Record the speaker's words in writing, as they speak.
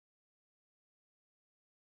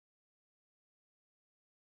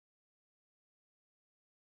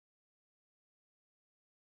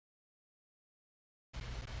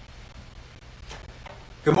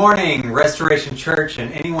Good morning, Restoration Church,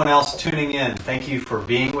 and anyone else tuning in. Thank you for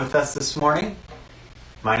being with us this morning.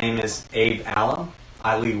 My name is Abe Allen.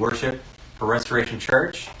 I lead worship for Restoration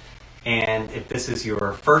Church. And if this is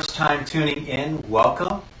your first time tuning in,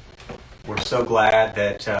 welcome. We're so glad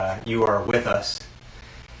that you are with us.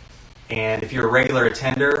 And if you're a regular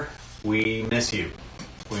attender, we miss you.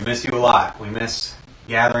 We miss you a lot. We miss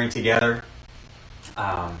gathering together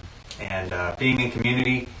and being in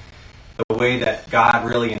community the way that God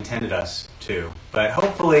really intended us to. But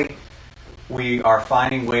hopefully we are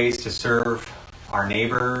finding ways to serve our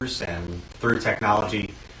neighbors and through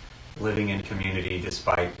technology living in community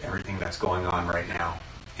despite everything that's going on right now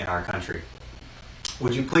in our country.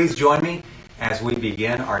 Would you please join me as we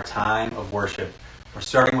begin our time of worship? We're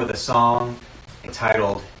starting with a song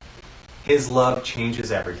entitled, His Love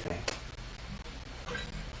Changes Everything.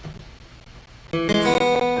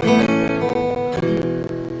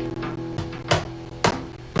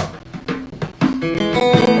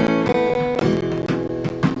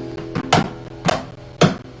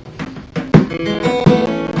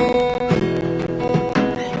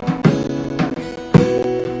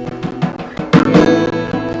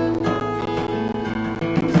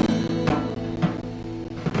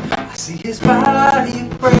 His body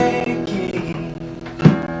breaking,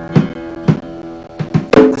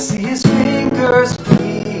 I see his fingers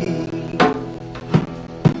bleed,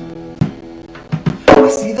 I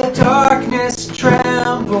see the darkness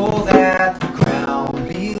tremble at the ground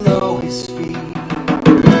below his feet.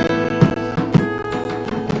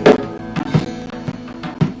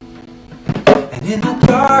 And in the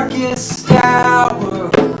darkest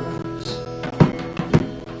hours,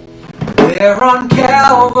 there on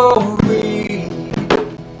Calvary,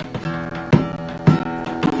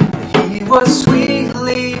 he was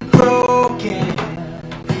sweetly broken,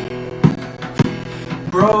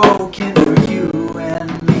 broken for you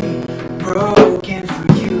and me, broken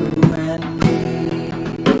for you and me.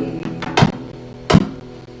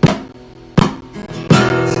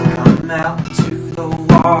 So come out to the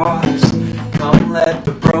waters, come let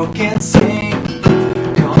the broken sing,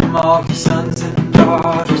 come all you sons and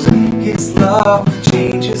daughters. His love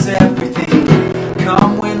changes everything.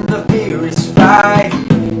 Come when the fear is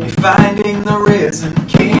fighting, you're finding the risen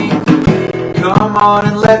King. Come on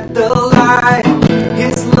and let the light.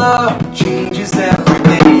 His love changes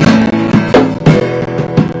everything.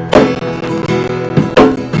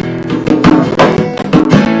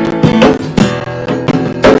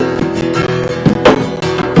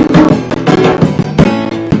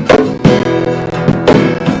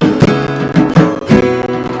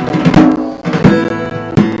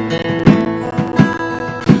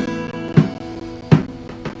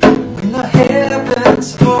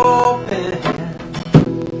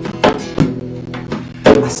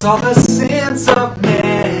 Saw the sins of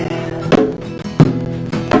man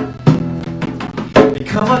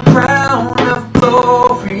become a crown of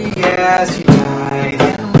glory as he died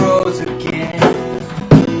and rose again.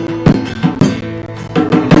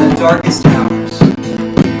 In the darkest hours,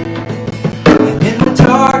 and in the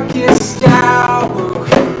darkest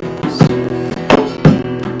hours,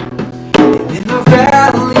 and in the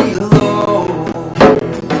valley low,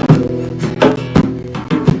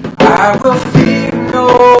 I will fear no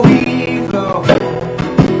evil,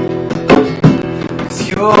 'cause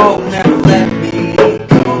you'll never let me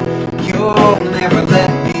go, you'll never let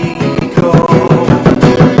me go.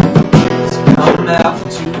 So come out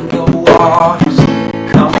to the waters,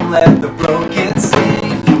 come let the broken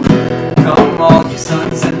sing, come all you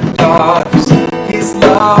sons and daughters. His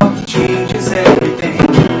love changes everything.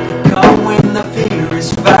 Come when the fear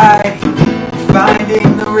is fighting,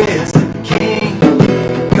 finding the risen King.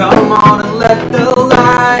 Come on and let the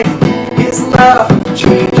light. His love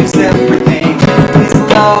changes everything. His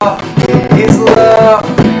love, His love,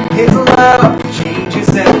 His love changes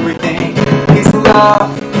everything. His love,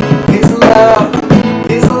 His love,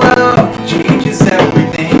 His love changes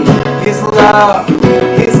everything. His love,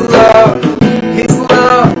 His love, His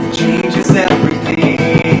love changes everything.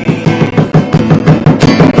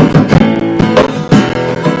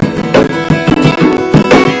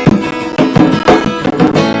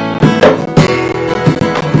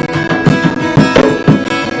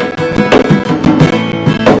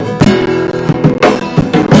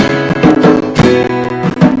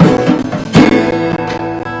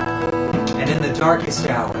 Darkest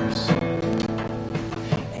hours,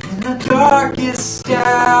 and in the darkest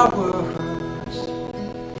hours,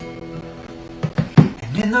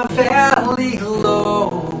 and in the valley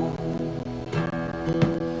low,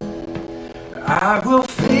 I will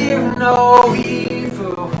fear no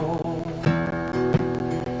evil,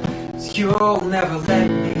 'cause you'll never let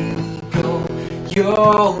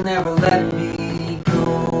you'll never let me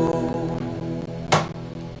go.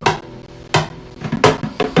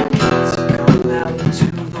 So come out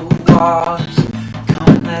into the waters,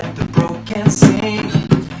 come let the broken sing.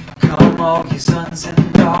 Come all you sons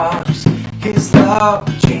and daughters, His love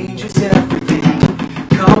changes everything.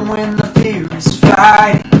 Come when the fear is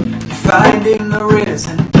fighting, you're finding the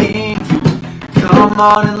risen King. Come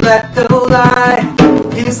on and let the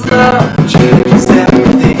light, His love changes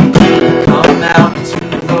everything. Come out into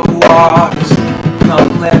the waters,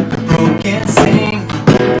 come let the broken sing.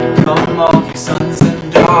 Come all you sons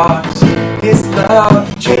and daughters, His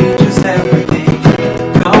love changes everything.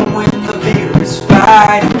 Come when the fear is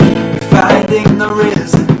fighting, you're finding the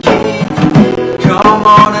risen King. Come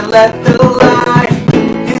on and let the light,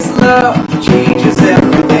 His love changes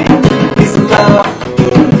everything. His love,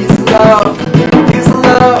 His love, His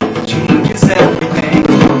love changes everything.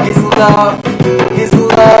 His love, His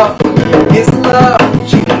love, His love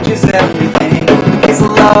changes everything. His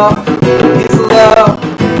love, His love,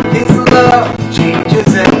 His love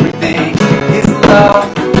changes everything. His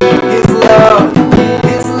love, His love,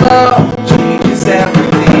 His love changes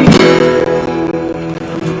everything.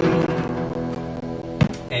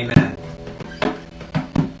 Amen.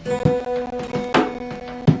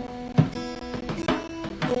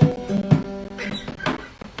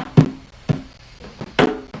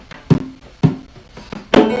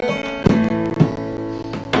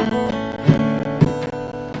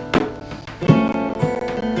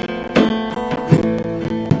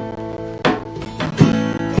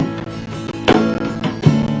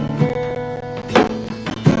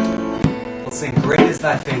 Let's sing, great is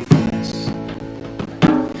thy faithfulness.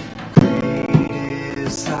 Great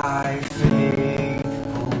is thy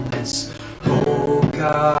faithfulness, O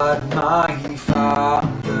God, my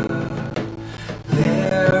Father.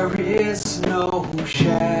 There is no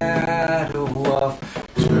shadow of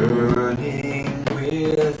turning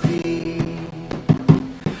with thee.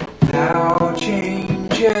 Thou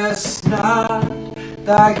changest not,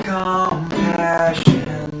 thy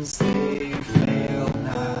compassions they fail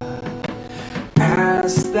not.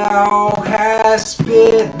 As thou hast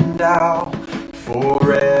been, thou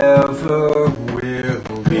forever will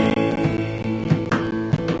be.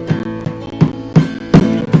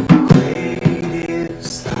 Great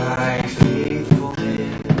is thy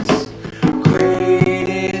faithfulness, great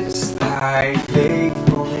is thy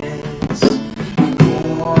faithfulness.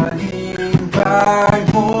 Morning by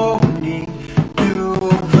morning, new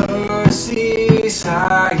mercies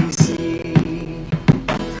I see.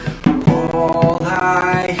 All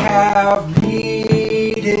I have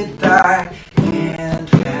needed, thy hand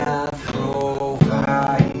hath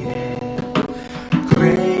provided.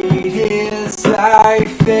 Great is thy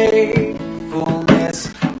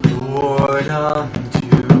faithfulness, Lord, unto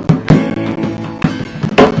me.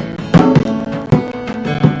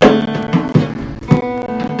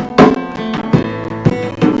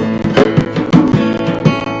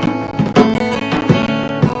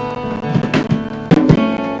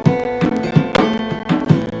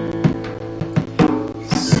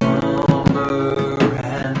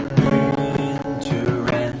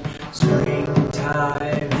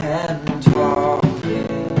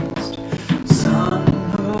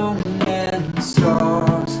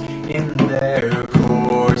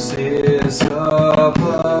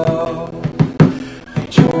 Above, they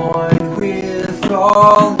join with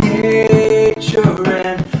all nature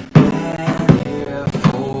and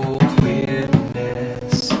manifold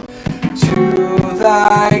witness to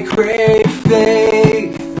thy great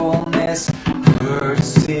faithfulness,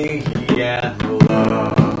 mercy, and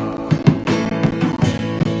love.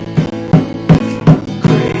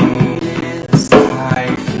 Great is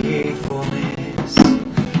thy faithfulness,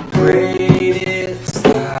 great is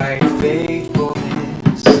thy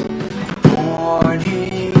faithfulness.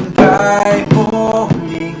 Morning by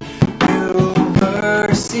morning, new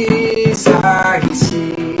mercies I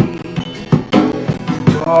see.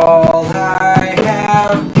 And all I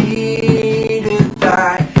have needed,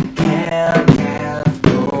 thy hand hath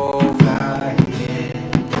provided.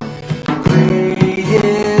 Great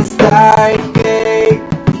is thy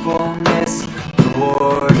faithfulness,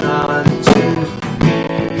 Lord, unto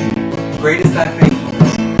me. Great is thy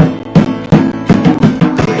faithfulness.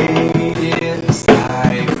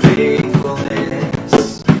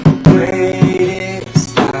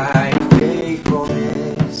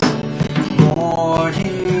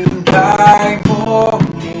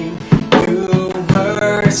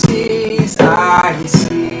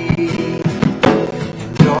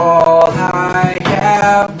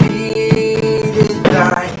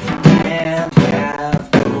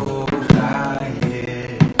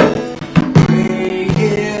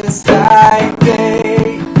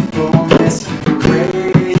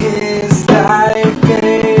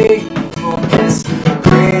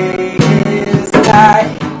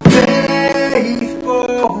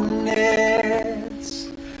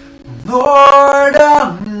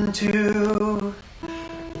 unto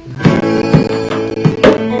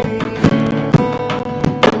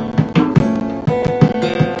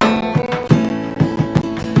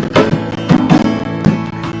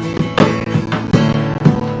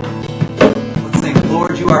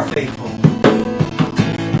Lord, you are faithful.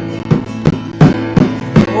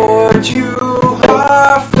 Lord, you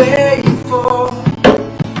are faithful,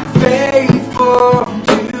 faithful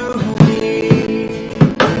to me.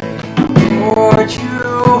 Lord, you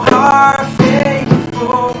are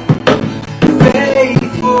faithful,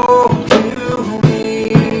 faithful to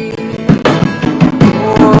me.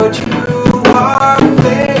 Lord, you are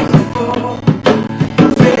faithful,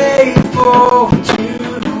 faithful to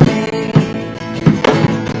me.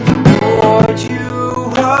 Lord, you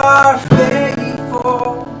are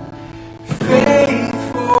faithful,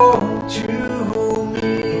 faithful to me.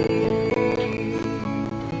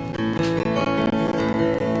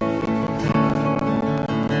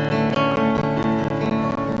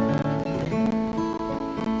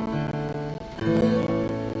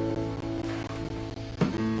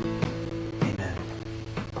 Amen.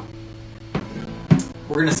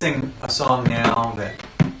 We're going to sing a song now that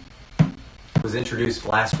was introduced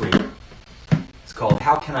last week. It's called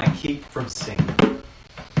How Can I Keep From Singing?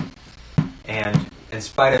 And in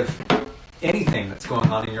spite of anything that's going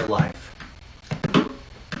on in your life,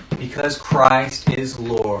 because Christ is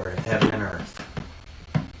Lord of heaven and earth,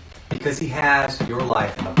 because He has your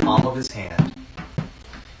life in the palm of His hand,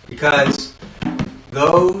 because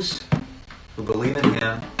those who believe in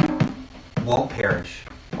Him won't perish,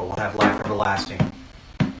 but will have life everlasting,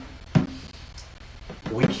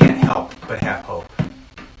 we can't help but have hope.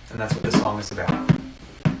 And that's what this song is about.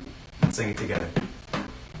 Let's sing it together.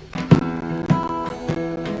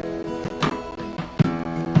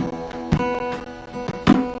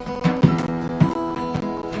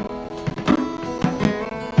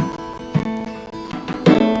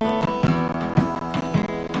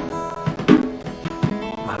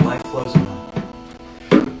 My life flows on.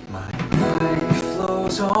 My life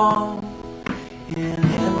flows on in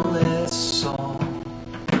endless song.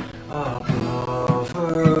 Above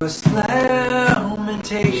earth's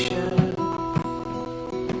lamentation,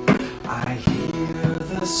 I hear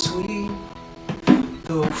the sweet,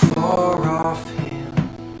 though far off hymn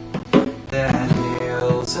that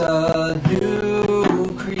hails a new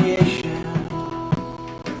creation.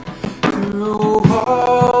 Through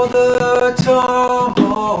all the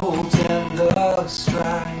tumult and the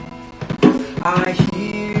strife, I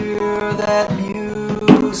hear that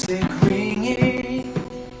music ringing.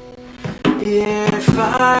 It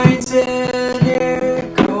finds an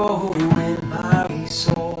echo in my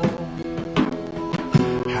soul.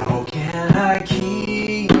 How can I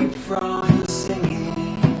keep from singing?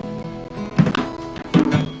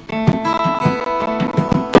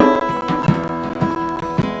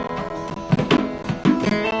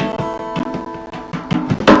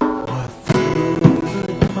 What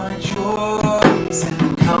through my joys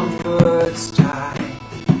and comforts die,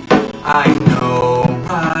 I know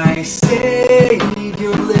my Savior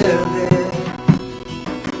liveth.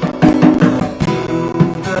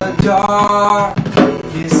 Through the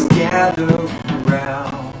darkness gather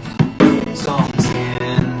round, songs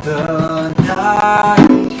in the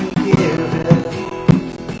night He giveth.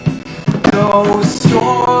 No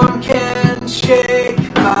storm can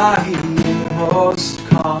shake my inmost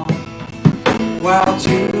calm, while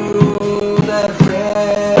to that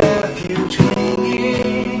refuge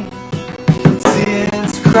clinging.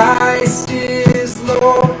 Since Christ is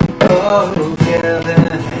Lord of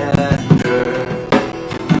heaven and earth,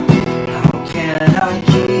 how can I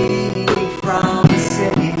keep from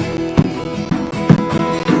singing?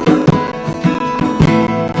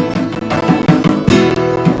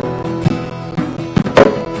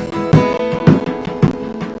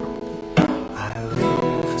 I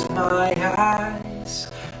lift my eyes,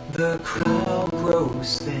 the crowd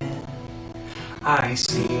grows thin. I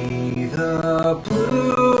see the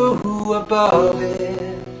blue above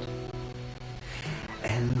it,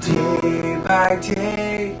 and day by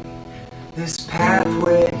day this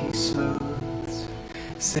pathway smooths,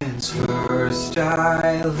 since first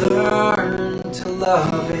I learned to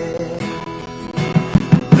love it.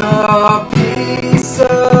 The peace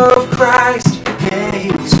of Christ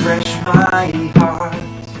makes fresh my heart,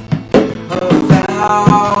 a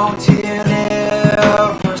fountain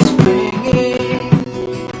ever springing.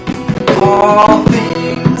 All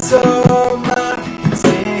things are mine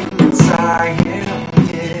since I am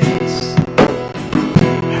His.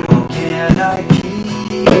 How can I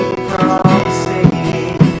keep from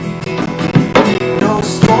singing? No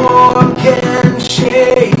storm can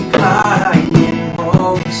shake my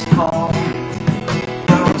inmost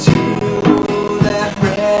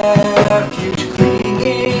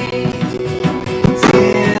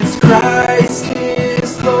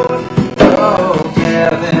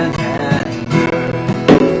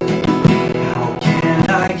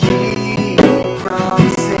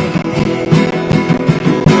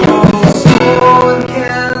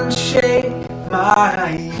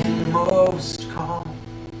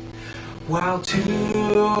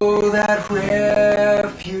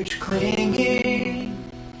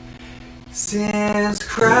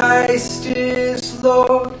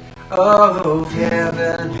Lord of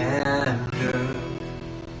heaven and earth.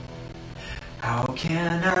 How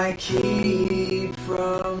can I keep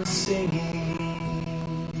from singing?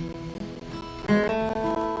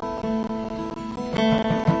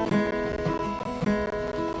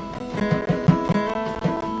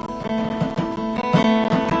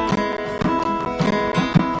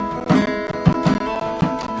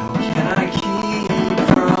 How can I keep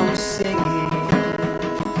from singing?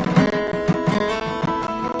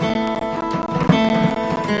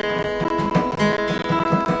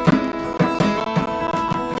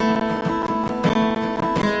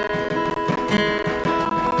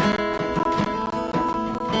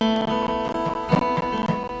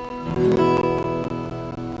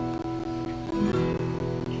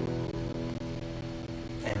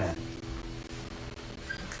 Amen.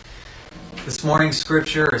 This morning's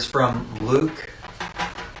scripture is from Luke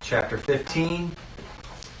chapter 15,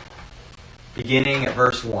 beginning at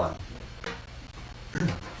verse 1.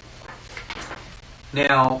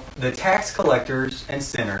 Now, the tax collectors and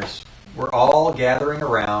sinners were all gathering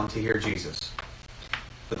around to hear Jesus.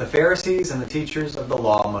 But the Pharisees and the teachers of the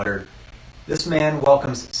law muttered, "This man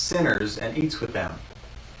welcomes sinners and eats with them."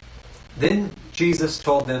 Then Jesus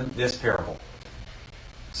told them this parable.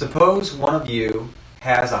 Suppose one of you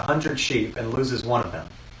has 100 sheep and loses one of them.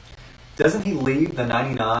 Doesn't he leave the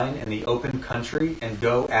 99 in the open country and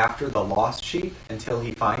go after the lost sheep until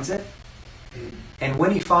he finds it? And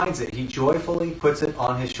when he finds it, he joyfully puts it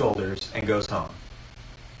on his shoulders and goes home.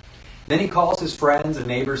 Then he calls his friends and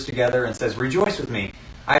neighbors together and says, "Rejoice with me,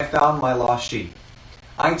 I have found my lost sheep."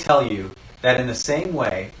 I tell you that in the same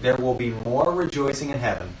way there will be more rejoicing in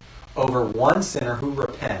heaven over one sinner who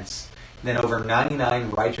repents than over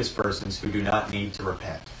 99 righteous persons who do not need to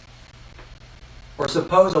repent. Or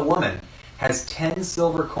suppose a woman has 10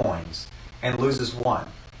 silver coins and loses one.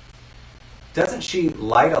 Doesn't she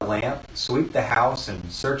light a lamp, sweep the house,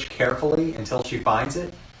 and search carefully until she finds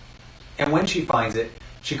it? And when she finds it,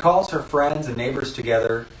 she calls her friends and neighbors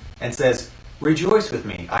together and says, "Rejoice with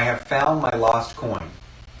me, I have found my lost coin."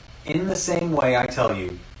 In the same way, I tell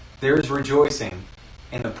you, there is rejoicing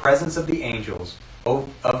in the presence of the angels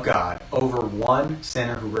of God over one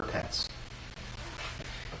sinner who repents.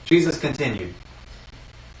 Jesus continued,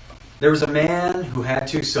 "There was a man who had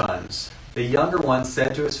 2 sons. The younger one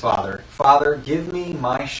said to his father, 'Father, give me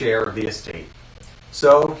my share of the estate.'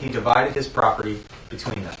 So he divided his property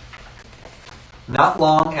between them. Not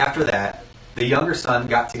long after that, the younger son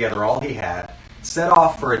got together all he had, set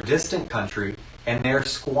off for a distant country, and there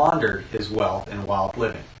squandered his wealth in wild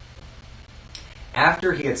living.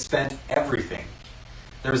 After he had spent everything,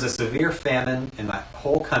 there was a severe famine in the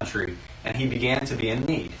whole country, and he began to be in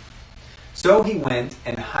need. So he went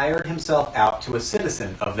and hired himself out to a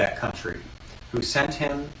citizen of that country, who sent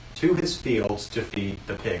him to his fields to feed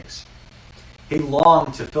the pigs. He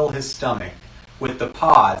longed to fill his stomach with the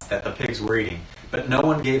pods that the pigs were eating, but no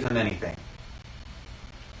one gave him anything.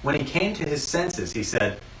 When he came to his senses, he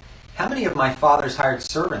said, 'How many of my father's hired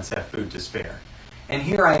servants have food to spare? And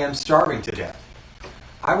here I am starving to death.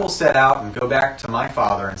 I will set out and go back to my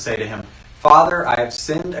father and say to him, Father, I have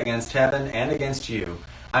sinned against heaven and against you.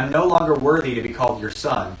 I'm no longer worthy to be called your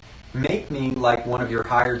son. Make me like one of your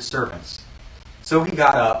hired servants.' So he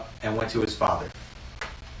got up and went to his father.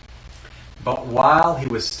 But while he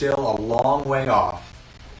was still a long way off,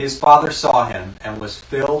 his father saw him and was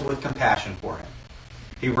filled with compassion for him.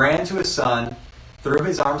 He ran to his son, threw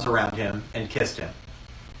his arms around him, and kissed him.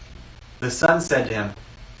 The son said to him,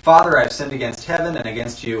 'Father, I have sinned against heaven and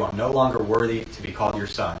against you. I'm no longer worthy to be called your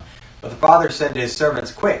son.' But the father said to his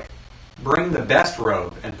servants, 'Quick, bring the best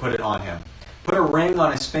robe and put it on him. Put a ring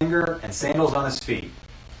on his finger and sandals on his feet.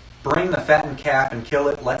 Bring the fattened calf and kill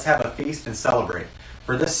it. Let's have a feast and celebrate.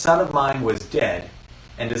 For this son of mine was dead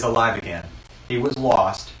and is alive again. He was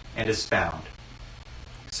lost and is found.'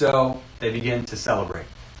 So they began to celebrate.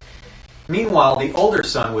 Meanwhile, the older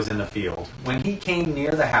son was in the field. When he came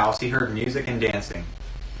near the house, he heard music and dancing.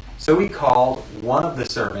 So he called one of the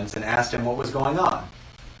servants and asked him what was going on.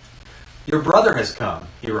 'Your brother has come,'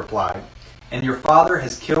 he replied, 'and your father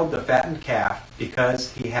has killed the fattened calf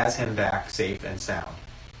because he has him back safe and sound.'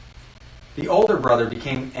 The older brother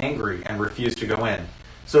became angry and refused to go in.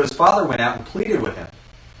 So his father went out and pleaded with him.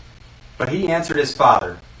 But he answered his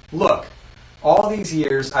father, 'Look, all these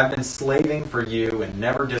years I've been slaving for you and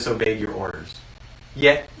never disobeyed your orders.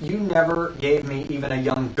 Yet you never gave me even a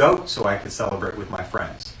young goat so I could celebrate with my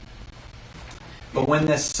friends. But when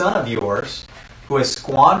this son of yours, who has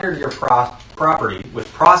squandered your property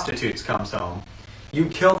with prostitutes, comes home, you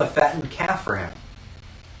kill the fattened calf for him.'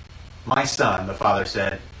 'My son,' the father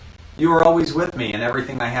said, 'you are always with me and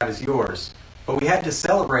everything I have is yours. But we had to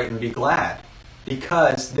celebrate and be glad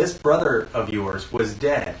because this brother of yours was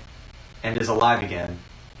dead and is alive again.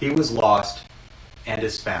 He was lost and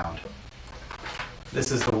is found. This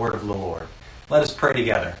is the word of the Lord. Let us pray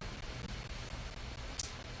together.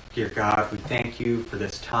 Dear God, we thank you for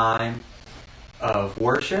this time of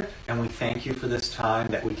worship, and we thank you for this time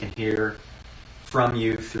that we can hear from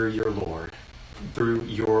you through your word.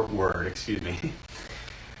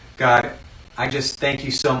 God, I just thank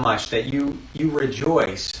you so much that you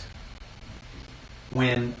rejoice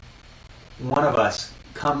when one of us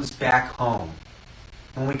comes back home.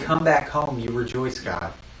 When we come back home, you rejoice,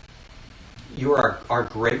 God. You are our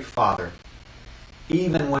great Father.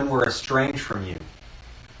 Even when we're estranged from you,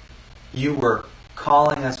 you were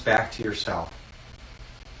calling us back to yourself.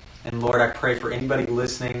 And Lord, I pray for anybody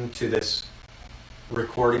listening to this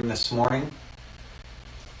recording this morning,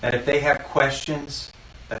 that if they have questions,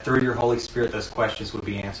 that through your Holy Spirit those questions would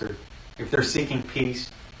be answered. If they're seeking peace,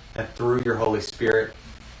 that through your Holy Spirit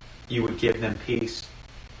you would give them peace.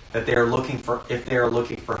 That if they are looking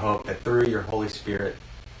for hope, that through your Holy Spirit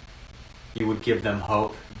you would give them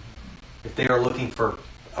hope. If they are looking for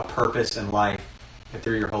a purpose in life, that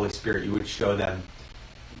through your Holy Spirit you would show them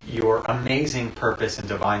your amazing purpose and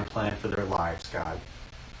divine plan for their lives, God.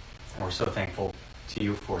 And we're so thankful to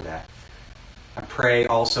you for that. I pray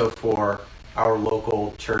also for our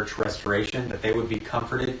local church Restoration, that they would be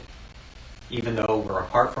comforted even though we're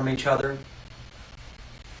apart from each other,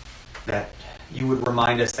 that you would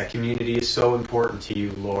remind us that community is so important to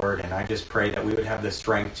you, Lord, and I just pray that we would have the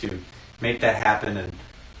strength to make that happen in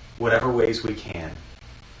whatever ways we can.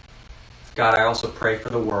 God, I also pray for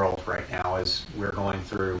the world right now as we're going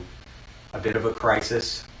through a bit of a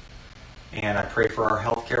crisis, and I pray for our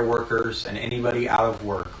healthcare workers and anybody out of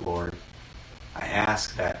work, Lord. I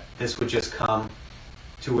ask that this would just come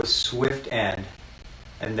to a swift end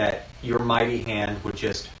and that your mighty hand would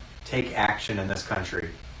just take action in this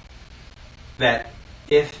country. That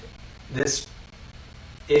if this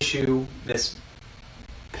issue, this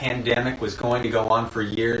pandemic was going to go on for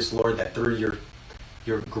years, Lord, that through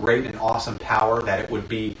your great and awesome power, that it would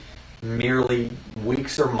be merely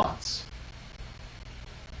weeks or months.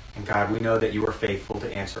 And God, we know that you are faithful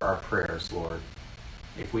to answer our prayers, Lord,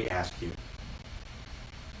 if we ask you.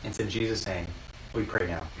 It's in Jesus' name we pray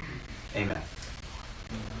now. Amen.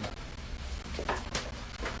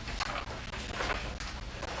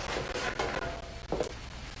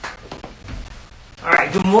 All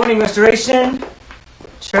right, good morning, Restoration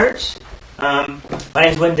Church. My name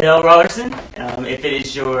is Wendell Rollerson.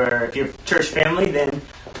 If you're church family, then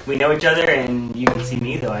we know each other, and you can see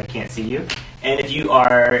me, though I can't see you. And if you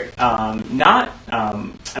are not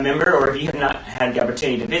a member, or if you have not had the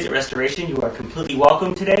opportunity to visit Restoration, you are completely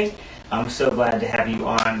welcome today. I'm so glad to have you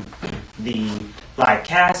on the live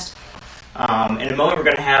cast. In a moment, we're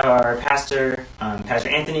going to have our pastor, Pastor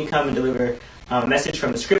Anthony, come and deliver a message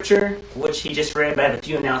from the scripture, which he just read, but I have a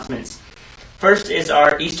few announcements. First is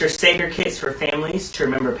our Easter Savior kits for families to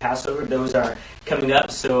remember Passover. Those are coming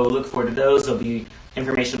up, so look forward to those.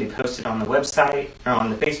 Information will be posted on the website or on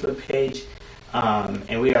the Facebook page.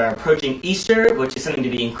 And we are approaching Easter, which is something to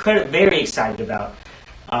be very excited about.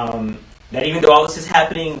 That even though all this is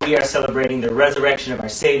happening, we are celebrating the resurrection of our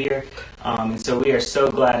Savior. And so we are so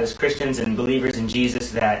glad as Christians and believers in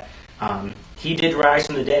Jesus that He did rise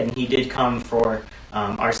from the dead and He did come for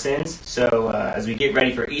our sins. So as we get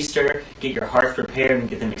ready for Easter, get your hearts prepared and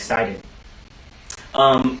get them excited.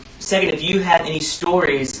 Second, if you have any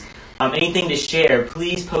stories, anything to share,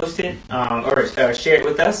 please post it or share it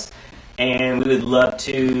with us. And we would love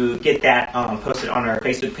to get that posted on our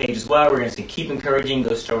Facebook page as well. We're going to keep encouraging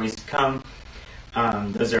those stories to come.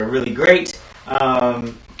 Those are really great.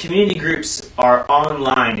 Community groups are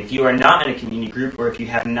online. If you are not in a community group, or if you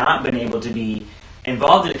have not been able to be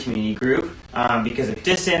involved in a community group because of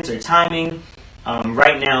distance or timing,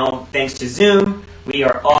 right now, thanks to Zoom, we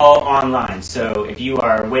are all online. So if you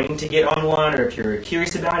are waiting to get on one, or if you're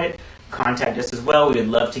curious about it, contact us as well. We would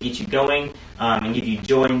love to get you going and get you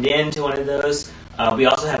joined into one of those. We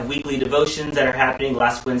also have weekly devotions that are happening.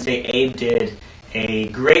 Last Wednesday, Abe did a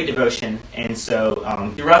great devotion. And so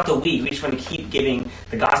throughout the week, we just want to keep giving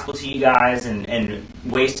the gospel to you guys and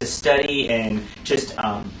ways to study and just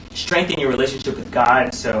strengthen your relationship with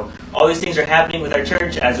God. So all these things are happening with our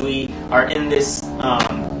church as we are in this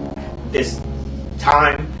this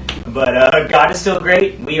time. But God is still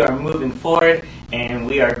great. We are moving forward. And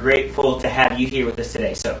we are grateful to have you here with us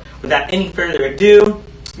today. So, without any further ado,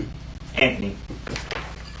 Anthony.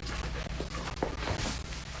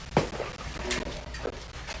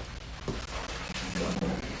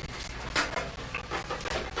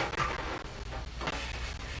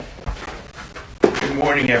 Good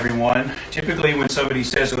morning, everyone. Typically, when somebody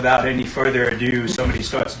says without any further ado, somebody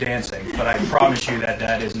starts dancing, but I promise you that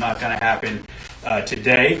that is not going to happen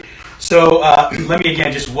today. So let me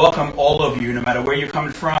again just welcome all of you, no matter where you're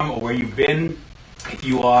coming from or where you've been. If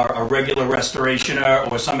you are a regular restorationer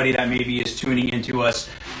or somebody that maybe is tuning into us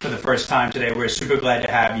for the first time today, we're super glad to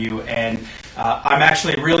have you. And I'm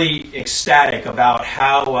actually really ecstatic about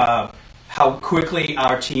how quickly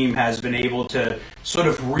our team has been able to sort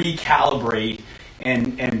of recalibrate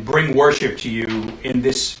and bring worship to you in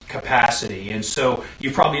this capacity. And so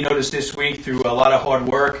you probably noticed this week through a lot of hard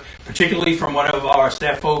work, particularly from one of our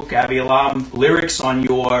staff folk, Abby Alam, lyrics on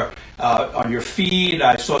your feed.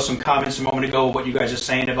 I saw some comments a moment ago of what you guys are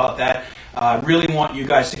saying about that. I really want you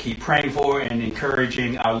guys to keep praying for and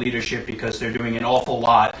encouraging our leadership because they're doing an awful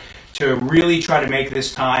lot to really try to make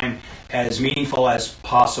this time as meaningful as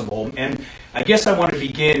possible. And I guess I want to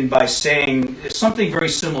begin by saying something very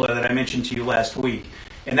similar that I mentioned to you last week.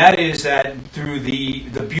 And that is that through the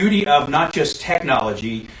beauty of not just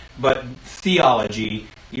technology, but theology,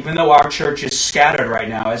 even though our church is scattered right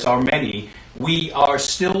now, as are many, we are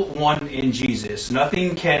still one in Jesus.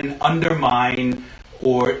 Nothing can undermine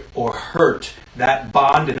or hurt that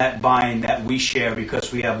bond and that bind that we share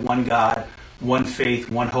because we have one God, one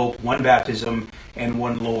faith, one hope, one baptism, and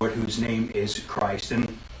one Lord whose name is Christ.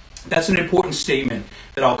 And that's an important statement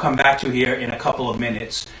that I'll come back to here in a couple of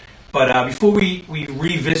minutes. But before we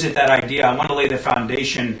revisit that idea, I want to lay the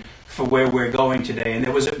foundation for where we're going today. And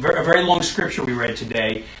there was a very long scripture we read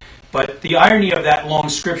today. But the irony of that long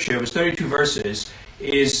scripture, it was 32 verses,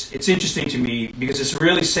 it's interesting to me because it's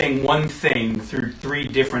really saying one thing through three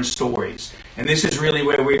different stories. And this is really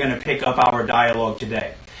where we're going to pick up our dialogue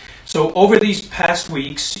today. So over these past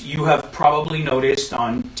weeks, you have probably noticed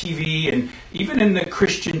on TV and even in the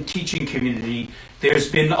Christian teaching community, there's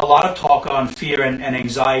been a lot of talk on fear and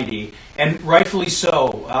anxiety, and rightfully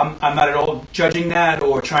so. I'm not at all judging that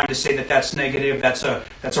or trying to say that that's negative. That's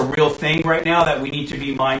a real thing right now that we need to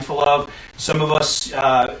be mindful of. Some of us,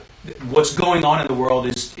 what's going on in the world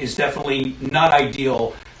is definitely not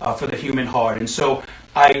ideal for the human heart, and so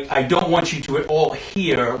I don't want you to at all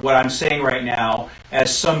hear what I'm saying right now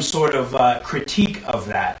as some sort of critique of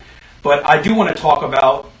that. But I do want to talk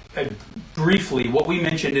about briefly what we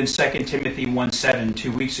mentioned in 2 Timothy 1:7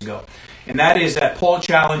 2 weeks ago. And that is that Paul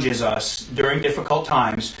challenges us during difficult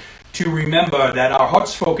times to remember that our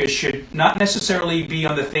heart's focus should not necessarily be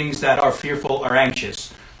on the things that are fearful or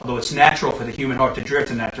anxious, although it's natural for the human heart to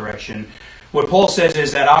drift in that direction. What Paul says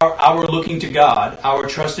is that our looking to God, our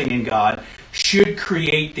trusting in God, should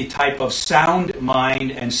create the type of sound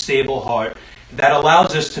mind and stable heart that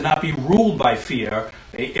allows us to not be ruled by fear,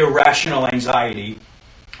 irrational anxiety.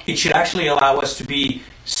 It should actually allow us to be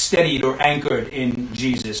steadied or anchored in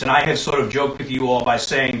Jesus. And I have sort of joked with you all by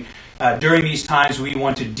saying during these times we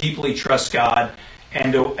want to deeply trust God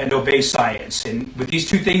and obey science. And with these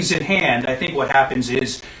two things in hand, I think what happens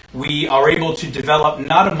is we are able to develop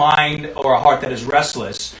not a mind or a heart that is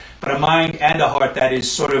restless, but a mind and a heart that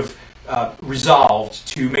is sort of resolved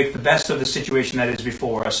to make the best of the situation that is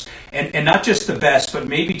before us. And not just the best, but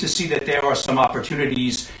maybe to see that there are some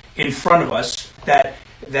opportunities in front of us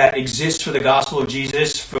that exist for the gospel of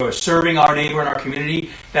Jesus, for serving our neighbor and our community,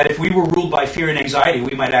 that if we were ruled by fear and anxiety,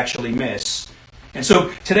 we might actually miss. And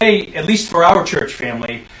so today, at least for our church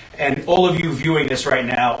family, and all of you viewing this right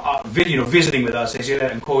now, visiting with us, I say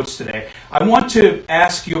that in quotes today, I want to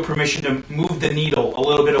ask your permission to move the needle a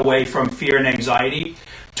little bit away from fear and anxiety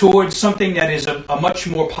towards something that is a much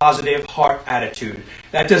more positive heart attitude.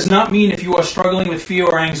 That does not mean if you are struggling with fear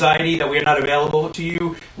or anxiety that we are not available to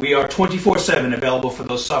you. We are 24/7 available for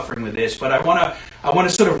those suffering with this. But I want to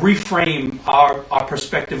sort of reframe our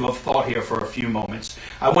perspective of thought here for a few moments.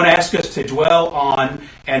 I want to ask us to dwell on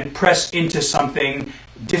and press into something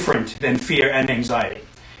different than fear and anxiety.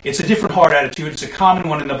 It's a different heart attitude. It's a common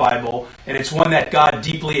one in the Bible, and it's one that God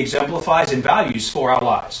deeply exemplifies and values for our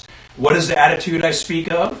lives. What is the attitude I speak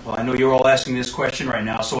of? Well, I know you're all asking this question right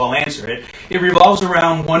now, so I'll answer it. It revolves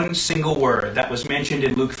around one single word that was mentioned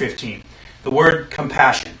in Luke 15, the word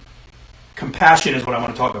compassion. Compassion is what I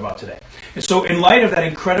want to talk about today. And so in light of that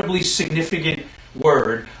incredibly significant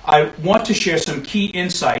word, I want to share some key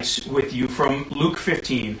insights with you from Luke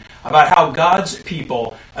 15 about how God's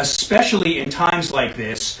people, especially in times like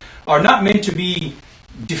this, are not meant to be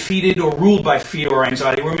defeated or ruled by fear or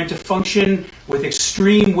anxiety. We're meant to function with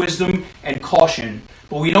extreme wisdom and caution,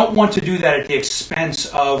 but we don't want to do that at the expense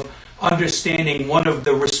of understanding one of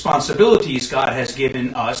the responsibilities God has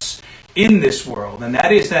given us in this world, and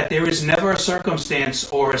that is that there is never a circumstance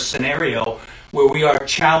or a scenario where we are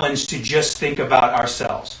challenged to just think about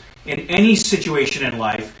ourselves. In any situation in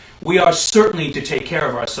life, we are certainly to take care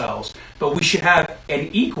of ourselves, but we should have an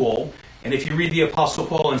equal. And if you read the Apostle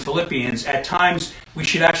Paul in Philippians, at times we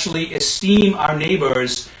should actually esteem our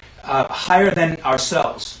neighbors higher than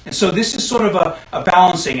ourselves. And so this is sort of a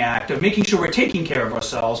balancing act of making sure we're taking care of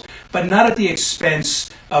ourselves, but not at the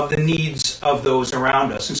expense of the needs of those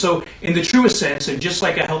around us. And so in the truest sense, and just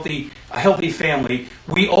like a healthy family,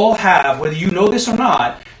 we all have, whether you know this or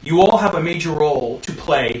not, you all have a major role to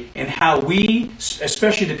play in how we,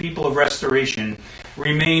 especially the people of Restoration,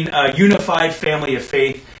 remain a unified family of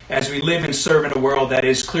faith as we live and serve in a world that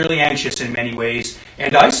is clearly anxious in many ways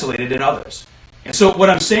and isolated in others. And so what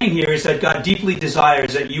I'm saying here is that God deeply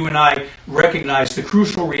desires that you and I recognize the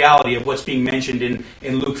crucial reality of what's being mentioned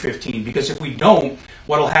in Luke 15. Because if we don't,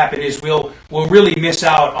 what will happen is we'll really miss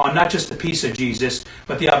out on not just the peace of Jesus,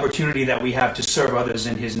 but the opportunity that we have to serve others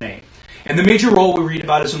in his name. And the major role we read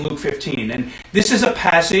about is in Luke 15. And this is a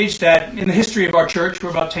passage that, in the history of our church,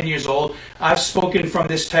 we're about 10 years old. I've spoken from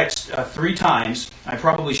this text 3 times. I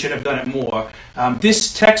probably should have done it more.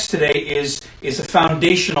 This text today is a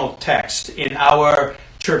foundational text in our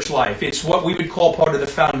church life. It's what we would call part of the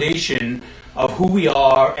foundation of who we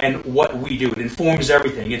are and what we do. It informs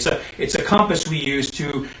everything. It's a compass we use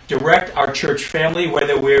to direct our church family,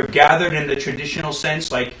 whether we're gathered in the traditional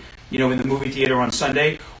sense, like in the movie theater on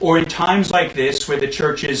Sunday, or in times like this where the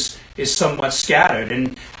church is somewhat scattered.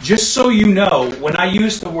 And just so you know, when I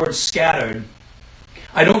use the word scattered,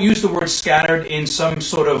 I don't use the word scattered in some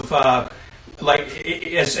sort of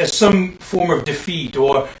as some form of defeat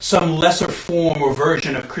or some lesser form or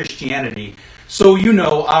version of Christianity. So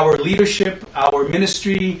our leadership, our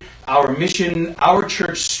ministry, our mission, our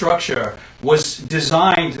church structure was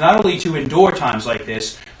designed not only to endure times like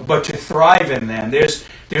this, but to thrive in them.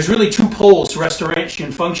 There's really 2 poles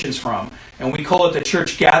Restoration functions from, and we call it the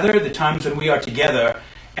church gathered, the times when we are together,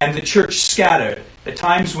 and the church scattered, the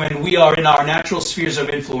times when we are in our natural spheres of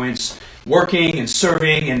influence, working and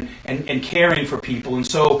serving and caring for people. And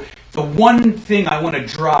so the one thing I want to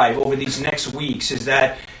drive over these next weeks is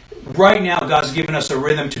that right now God's given us a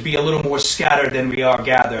rhythm to be a little more scattered than we are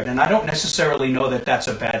gathered. And I don't necessarily know that that's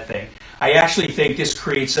a bad thing. I actually think this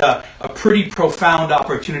creates a pretty profound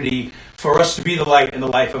opportunity for us to be the light in the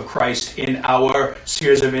life of Christ in our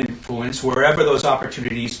spheres of influence, wherever those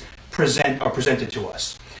opportunities are presented to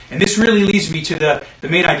us. And this really leads me to the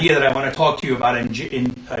main idea that I want to talk to you about in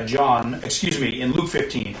Luke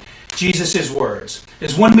 15, Jesus' words.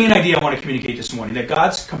 There's one main idea I want to communicate this morning, that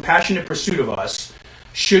God's compassionate pursuit of us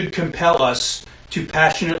should compel us to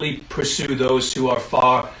passionately pursue those who are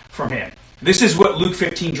far from him. This is what Luke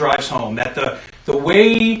 15 drives home, that the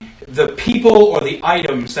way the people or the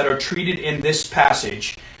items that are treated in this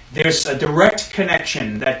passage, there's a direct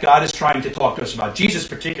connection that God is trying to talk to us about, Jesus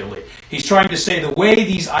particularly. He's trying to say the way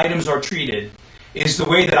these items are treated is the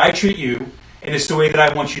way that I treat you, and it's the way that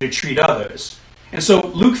I want you to treat others. And so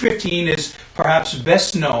Luke 15 is perhaps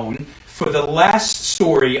best known for the last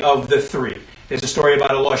story of the 3. There's a story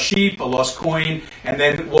about a lost sheep, a lost coin, and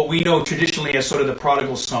then what we know traditionally as sort of the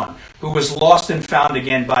prodigal son, who was lost and found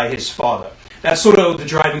again by his father. That's sort of the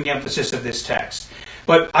driving emphasis of this text.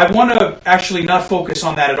 But I want to actually not focus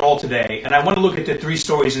on that at all today, and I want to look at the 3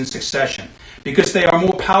 stories in succession, because they are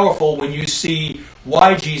more powerful when you see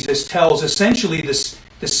why Jesus tells essentially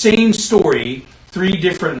the same story 3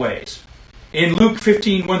 different ways. In Luke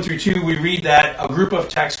 15, 1 through 2, we read that a group of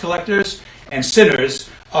tax collectors and sinners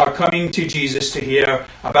are coming to Jesus to hear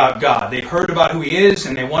about God. They've heard about who he is,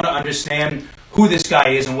 and they want to understand who this guy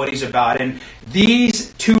is and what he's about. And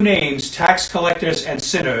these 2 names, tax collectors and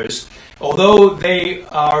sinners, although they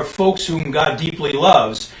are folks whom God deeply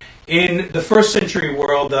loves, in the first century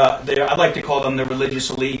world, I like to call them the religious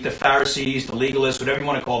elite, the Pharisees, the legalists, whatever you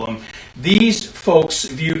want to call them, these folks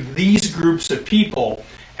viewed these groups of people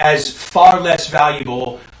as far less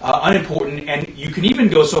valuable, unimportant, and you can even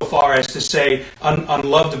go so far as to say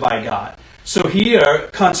unloved by God. So here,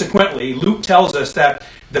 consequently, Luke tells us that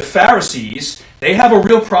the Pharisees, they have a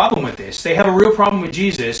real problem with this. They have a real problem with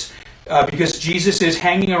Jesus because Jesus is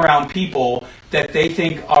hanging around people that they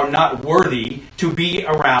think are not worthy to be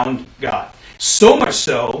around God. So much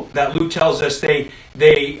so that Luke tells us they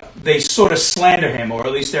sort of slander him, or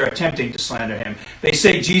at least they're attempting to slander him. They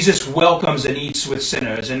say Jesus welcomes and eats with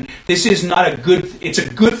sinners, and this is not it's a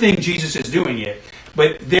good thing Jesus is doing it,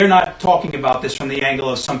 but they're not talking about this from the angle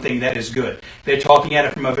of something that is good. They're talking at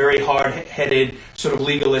it from a very hard-headed, sort of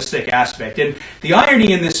legalistic aspect. And the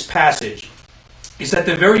irony in this passage is that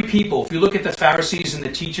the very people, if you look at the Pharisees and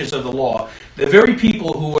the teachers of the law, the very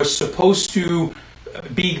people who are supposed to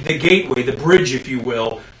be the gateway, the bridge, if you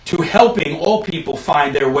will, to helping all people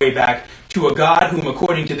find their way back to a God whom,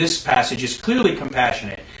 according to this passage, is clearly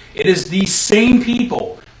compassionate, It is these same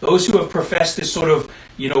people, those who have professed this sort of,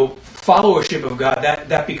 followership of God,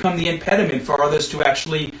 that become the impediment for others to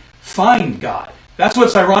actually find God. That's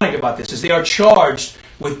what's ironic about this, is they are charged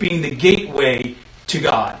with being the gateway to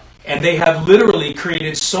God. And they have literally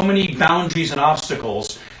created so many boundaries and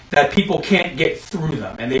obstacles that people can't get through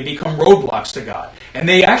them, and they become roadblocks to God. And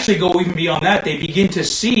they actually go even beyond that. They begin to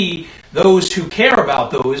see those who care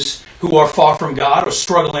about those who are far from God or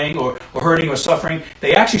struggling or hurting or suffering.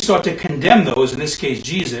 They actually start to condemn those, in this case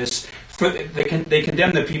Jesus. They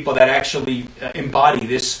condemn the people that actually embody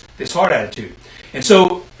this heart attitude. And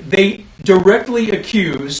so they directly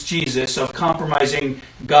accuse Jesus of compromising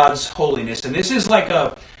God's holiness. And this is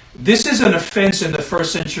an offense in the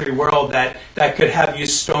first century world that could have you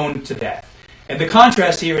stoned to death. And the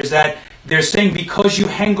contrast here is that they're saying because you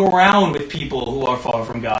hang around with people who are far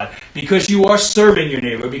from God, because you are serving your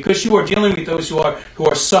neighbor, because you are dealing with those who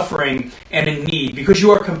are suffering and in need, because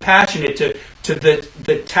you are compassionate to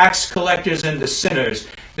the tax collectors and the sinners,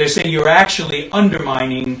 they're saying you're actually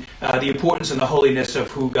undermining the importance and the holiness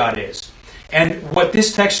of who God is. And what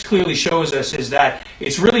this text clearly shows us is that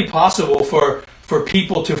it's really possible for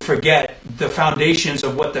people to forget the foundations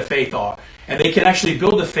of what the faith are. And they can actually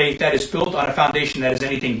build a faith that is built on a foundation that is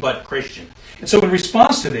anything but Christian. And so in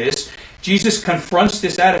response to this, Jesus confronts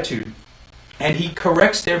this attitude, and he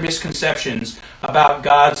corrects their misconceptions about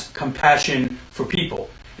God's compassion for people.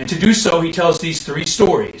 And to do so, he tells these three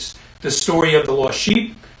stories. The story of the lost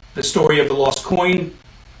sheep, the story of the lost coin,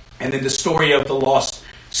 and then the story of the lost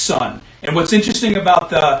son. And what's interesting about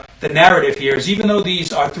the narrative here is even though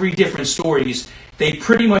these are three different stories, they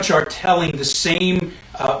pretty much are telling the same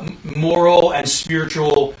moral and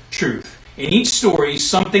spiritual truth. In each story,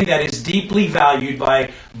 something that is deeply valued by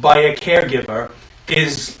a caregiver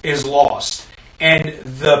is lost. And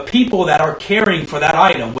the people that are caring for that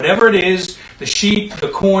item, whatever it is, the sheep, the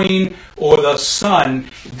coin, or the son,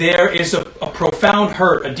 there is a profound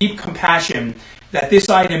hurt, a deep compassion that this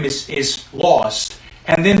item is lost.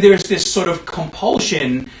 And then there's this sort of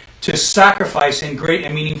compulsion to sacrifice in great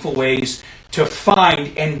and meaningful ways to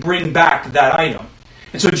find and bring back that item.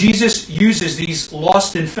 And so Jesus uses these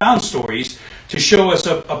lost and found stories to show us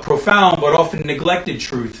a profound but often neglected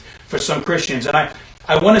truth for some Christians. And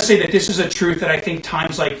I want to say that this is a truth that I think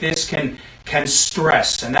times like this can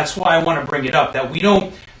stress. And that's why I want to bring it up, that we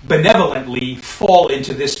don't benevolently fall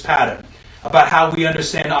into this pattern about how we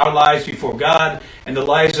understand our lives before God and the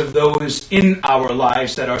lives of those in our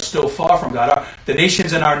lives that are still far from God, the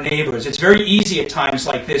nations and our neighbors. It's very easy at times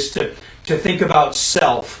like this to think about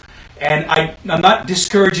self. And I'm not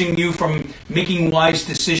discouraging you from making wise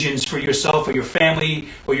decisions for yourself or your family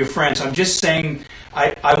or your friends. I'm just saying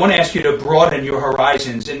I want to ask you to broaden your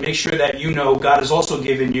horizons and make sure that you know God has also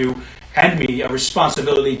given you and me a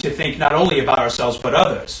responsibility to think not only about ourselves but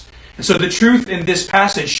others. And so the truth in this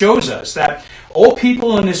passage shows us that all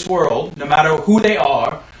people in this world, no matter who they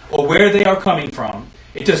are or where they are coming from,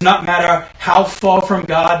 it does not matter how far from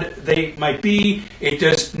God they might be. It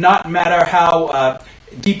does not matter how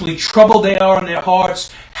deeply troubled they are in their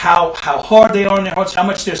hearts, how hard they are in their hearts, how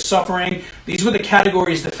much they're suffering. These were the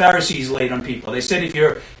categories the Pharisees laid on people. They said if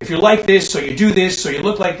you're like this, or you do this, or you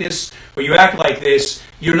look like this, or you act like this,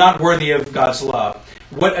 you're not worthy of God's love.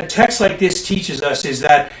 What a text like this teaches us is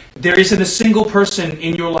that there isn't a single person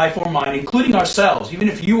in your life or mine, including ourselves, even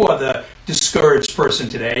if you are the discouraged person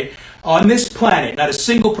today, on this planet, not a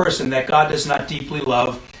single person that God does not deeply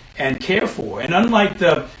love and care for. And unlike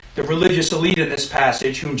the religious elite in this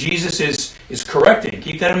passage, whom Jesus is correcting,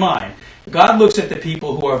 keep that in mind, God looks at the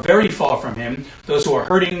people who are very far from Him, those who are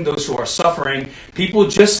hurting, those who are suffering, people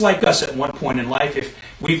just like us at one point in life. If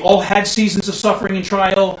we've all had seasons of suffering and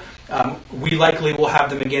trial, we likely will have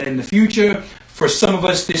them again in the future. For some of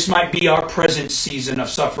us, this might be our present season of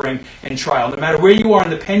suffering and trial. No matter where you are in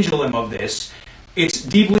the pendulum of this, it's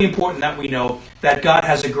deeply important that we know that God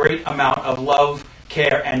has a great amount of love,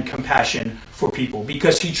 care, and compassion for people,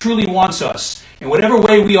 because He truly wants us, in whatever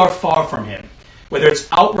way we are far from Him, whether it's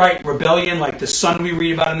outright rebellion like the son we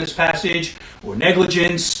read about in this passage, or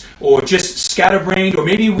negligence, or just scatterbrained, or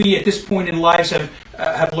maybe we at this point in lives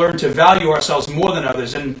have learned to value ourselves more than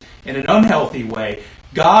others in an unhealthy way.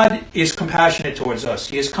 God is compassionate towards us.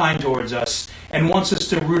 He is kind towards us and wants us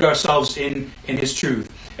to root ourselves in His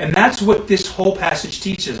truth. And that's what this whole passage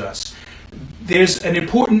teaches us. There's an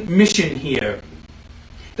important mission here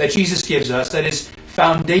that Jesus gives us that is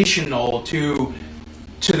foundational to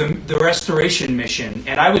the restoration mission.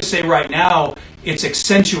 And I would say right now it's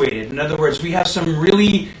accentuated. In other words, we have some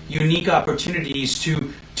really unique opportunities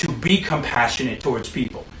to be compassionate towards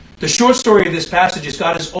people. The short story of this passage is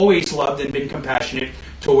God has always loved and been compassionate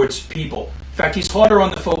towards people. In fact, he's harder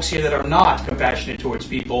on the folks here that are not compassionate towards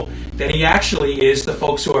people than he actually is the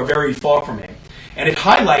folks who are very far from him. And it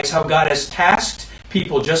highlights how God has tasked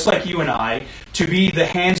people just like you and I to be the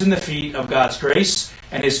hands and the feet of God's grace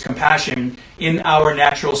and his compassion in our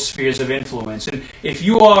natural spheres of influence. And if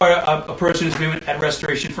you are a person who's been at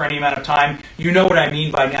Restoration for any amount of time, you know what I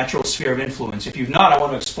mean by natural sphere of influence. If you've not, I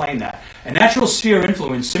want to explain that. A natural sphere of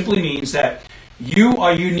influence simply means that you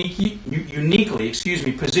are uniquely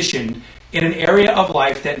positioned in an area of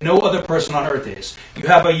life that no other person on earth is. You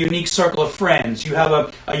have a unique circle of friends. You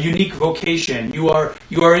have a unique vocation. You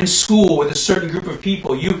are in school with a certain group of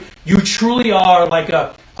people. You truly are like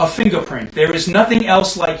a fingerprint. There is nothing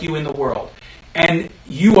else like you in the world. And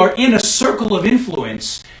you are in a circle of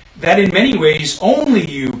influence that in many ways only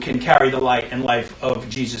you can carry the light and life of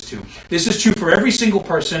Jesus to. This is true for every single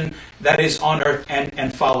person that is on earth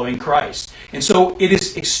and following Christ. And so it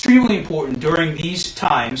is extremely important during these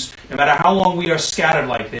times, no matter how long we are scattered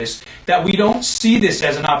like this, that we don't see this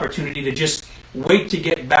as an opportunity to just wait to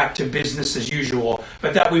get back to business as usual,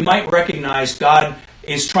 but that we might recognize God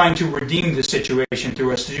is trying to redeem the situation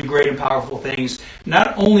through us to do great and powerful things,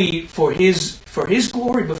 not only for His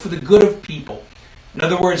glory, but for the good of people. In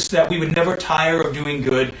other words, that we would never tire of doing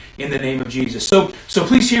good in the name of Jesus. So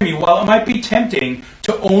please hear me. While it might be tempting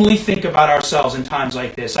to only think about ourselves in times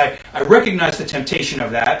like this, I recognize the temptation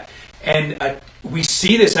of that. And we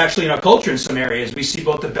see this actually in our culture in some areas. We see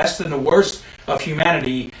both the best and the worst of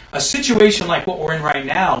humanity. A situation like what we're in right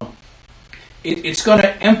now, it's going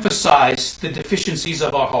to emphasize the deficiencies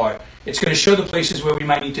of our heart. It's going to show the places where we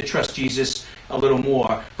might need to trust Jesus a little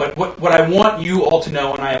more. But what I want you all to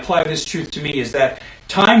know, and I apply this truth to me, is that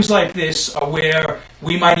times like this are where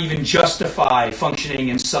we might even justify functioning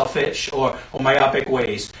in selfish or myopic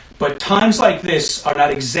ways. But times like this are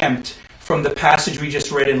not exempt from the passage we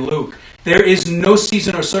just read in Luke. There is no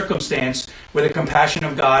season or circumstance where the compassion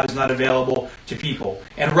of God is not available to people.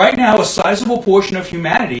 And right now, a sizable portion of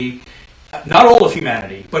humanity, not all of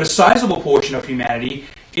humanity, but a sizable portion of humanity,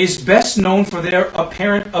 is best known for their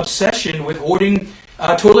apparent obsession with hoarding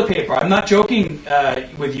toilet paper. I'm not joking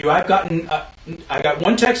with you. I got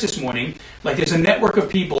one text this morning, like there's a network of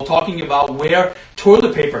people talking about where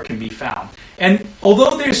toilet paper can be found. And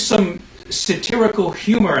although there's some satirical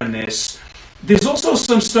humor in this, there's also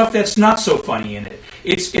some stuff that's not so funny in it.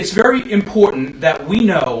 It's very important that we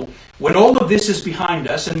know when all of this is behind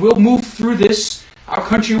us, and we'll move through this. Our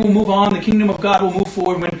country will move on. The kingdom of God will move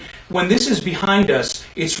forward. When this is behind us,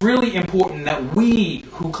 it's really important that we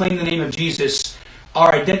who claim the name of Jesus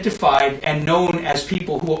are identified and known as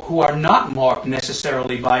people who are not marked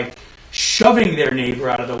necessarily by shoving their neighbor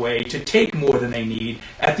out of the way to take more than they need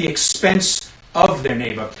at the expense of their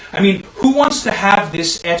neighbor. I mean, who wants to have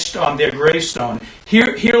this etched on their gravestone?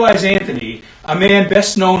 Here lies Anthony, a man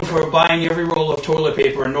best known for buying every roll of toilet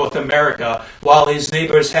paper in North America while his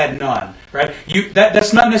neighbors had none. Right?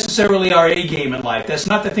 That's not necessarily our A game in life. That's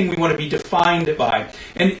not the thing we want to be defined by.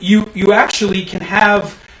 And you actually can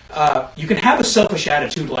have a selfish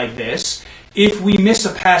attitude like this if we miss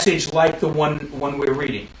a passage like the one we're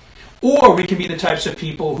reading. Or we can be the types of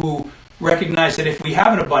people who recognize that if we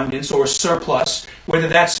have an abundance or a surplus, whether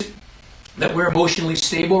that's that we're emotionally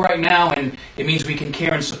stable right now and it means we can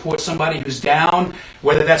care and support somebody who's down,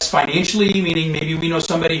 whether that's financially, meaning maybe we know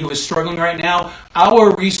somebody who is struggling right now,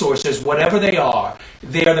 our resources, whatever they are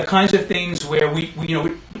the kinds of things where we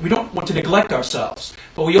don't want to neglect ourselves,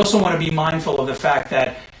 but we also want to be mindful of the fact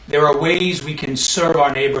that there are ways we can serve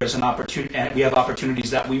our neighbors and we have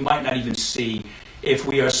opportunities that we might not even see if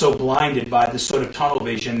we are so blinded by the sort of tunnel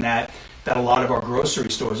vision that a lot of our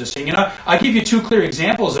grocery stores are seeing. And I'll give you two clear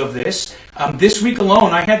examples of this. This week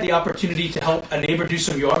alone, I had the opportunity to help a neighbor do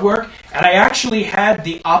some yard work, and I actually had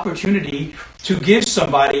the opportunity to give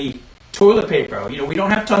somebody toilet paper. We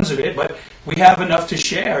don't have tons of it, but we have enough to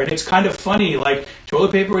share. And it's kind of funny, like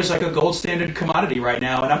toilet paper is like a gold standard commodity right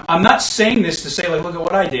now. And I'm not saying this to say, like, look at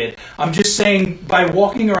what I did. I'm just saying by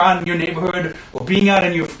walking around in your neighborhood or being out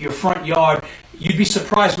in your front yard, you'd be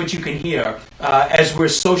surprised what you can hear as we're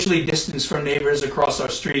socially distanced from neighbors across our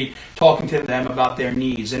street, talking to them about their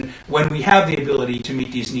needs. And when we have the ability to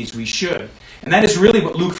meet these needs, we should. And that is really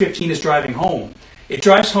what Luke 15 is driving home. It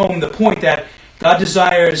drives home the point that God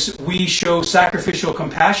desires we show sacrificial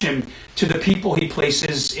compassion to the people He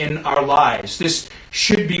places in our lives. This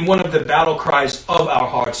should be one of the battle cries of our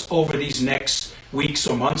hearts over these next weeks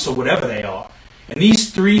or months or whatever they are. And these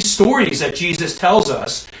three stories that Jesus tells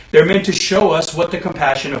us, they're meant to show us what the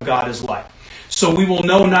compassion of God is like. So we will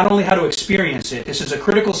know not only how to experience it, this is a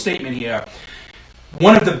critical statement here,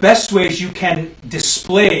 one of the best ways you can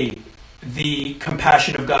display the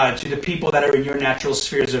compassion of God to the people that are in your natural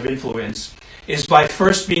spheres of influence is by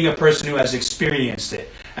first being a person who has experienced it.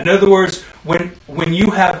 In other words, when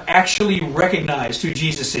you have actually recognized who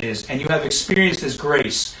Jesus is and you have experienced His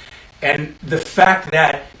grace and the fact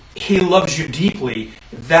that He loves you deeply,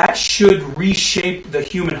 that should reshape the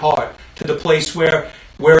human heart to the place where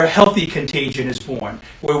a healthy contagion is born,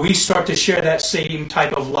 where we start to share that same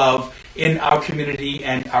type of love in our community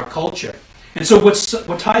and our culture. And so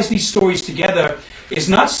what ties these stories together is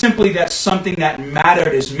not simply that something that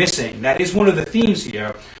mattered is missing. That is one of the themes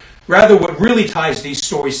here. Rather, what really ties these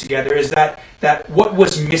stories together is that what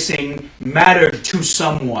was missing mattered to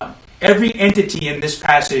someone. Every entity in this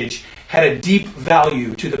passage had a deep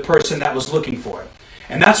value to the person that was looking for it.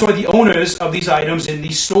 And that's why the owners of these items in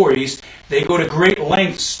these stories, they go to great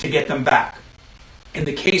lengths to get them back. In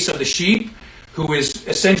the case of the sheep, who is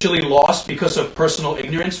essentially lost because of personal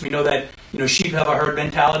ignorance, we know that sheep have a herd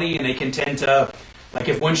mentality, and they can tend to, like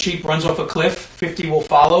if one sheep runs off a cliff, 50 will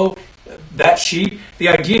follow that sheep. The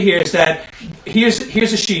idea here is that here's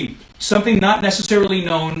a sheep, something not necessarily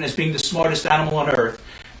known as being the smartest animal on earth,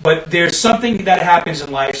 but there's something that happens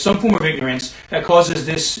in life, some form of ignorance, that causes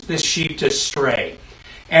this sheep to stray.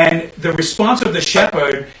 And the response of the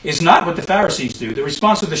shepherd is not what the Pharisees do. The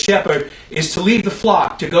response of the shepherd is to leave the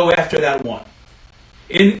flock to go after that one.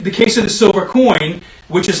 In the case of the silver coin,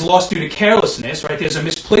 which is lost due to carelessness, right? There's a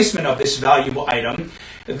misplacement of this valuable item.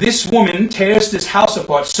 This woman tears this house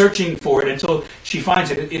apart, searching for it until she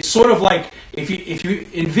finds it. It's sort of like, if you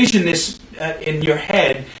envision this in your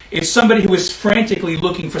head, it's somebody who is frantically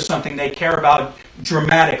looking for something they care about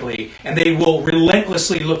dramatically, and they will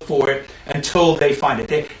relentlessly look for it until they find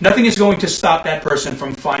it. Nothing is going to stop that person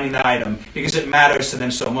from finding that item because it matters to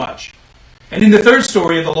them so much. And in the third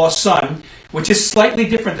story of the lost son, which is slightly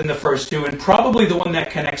different than the first two, and probably the one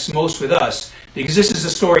that connects most with us, because this is a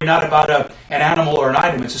story not about an animal or an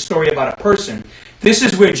item, it's a story about a person. This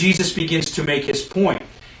is where Jesus begins to make his point.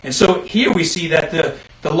 And so here we see that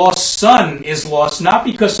the lost son is lost not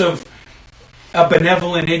because of a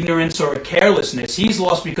benevolent ignorance or a carelessness. He's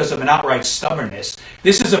lost because of an outright stubbornness.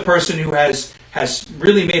 This is a person who has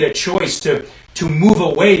really made a choice to move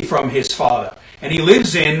away from his father. And he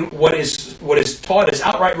lives in what is taught as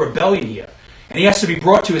outright rebellion here. And he has to be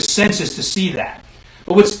brought to his senses to see that.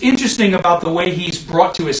 But what's interesting about the way he's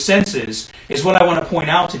brought to his senses is what I want to point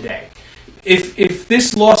out today. If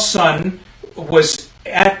this lost son was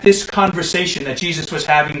at this conversation that Jesus was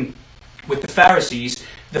having with the Pharisees,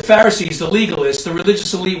 the legalists, the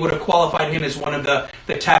religious elite would have qualified him as one of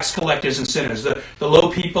the tax collectors and sinners, the low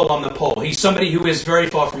people on the pole. He's somebody who is very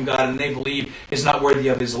far from God and they believe is not worthy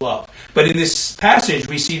of his love. But in this passage,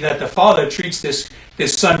 we see that the father treats this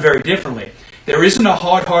son very differently. There isn't a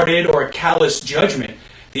hard-hearted or a callous judgment.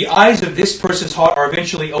 The eyes of this person's heart are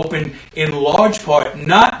eventually opened in large part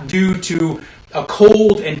not due to a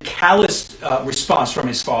cold and callous response from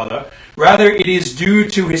his father. Rather, it is due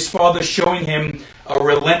to his father showing him a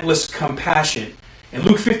relentless compassion. In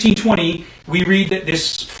Luke 15:20, we read that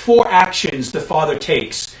there's 4 actions the father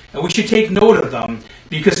takes, and we should take note of them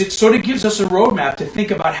because it sort of gives us a roadmap to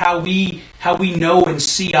think about how we know and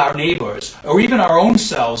see our neighbors, or even our own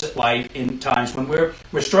selves at life in times when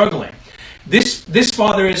we're struggling. This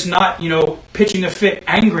father is not, pitching a fit,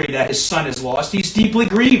 angry that his son is lost. He's deeply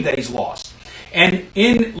grieved that he's lost. And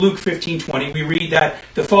in Luke 15:20, we read that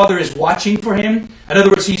the father is watching for him. In other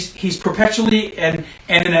words, he's perpetually and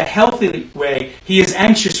in a healthy way, he is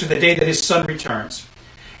anxious for the day that his son returns.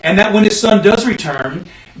 And that when his son does return,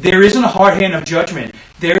 there isn't a hard hand of judgment.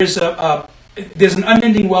 There's an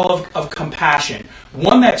unending well of compassion,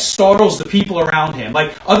 one that startles the people around him.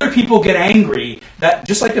 Like other people get angry, that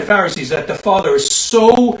just like the Pharisees, that the father is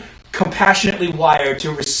so compassionately wired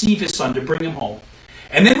to receive his son, to bring him home.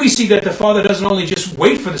 And then we see that the father doesn't only just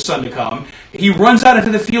wait for the son to come, he runs out into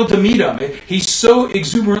the field to meet him. He's so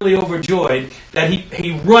exuberantly overjoyed that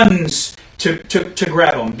he runs to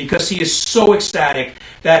grab him because he is so ecstatic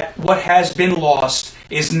that what has been lost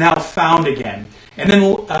is now found again. And then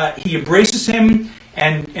he embraces him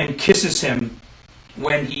and kisses him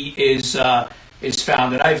when he is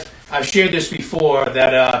found. And I've shared this before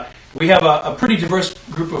that we have a pretty diverse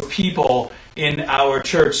group of people in our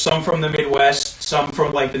church, some from the Midwest, some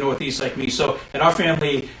from like the Northeast like me. So in our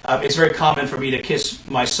family, it's very common for me to kiss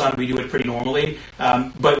my son. We do it pretty normally.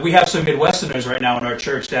 But we have some Midwesterners right now in our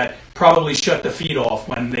church that probably shut the feed off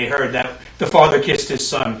when they heard that the father kissed his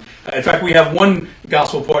son. In fact, we have one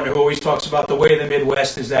gospel partner who always talks about the way of the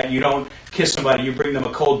Midwest is that you don't kiss somebody, you bring them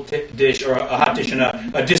a cold dish or a hot dish and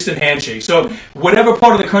a distant handshake. So whatever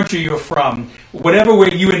part of the country you're from, whatever way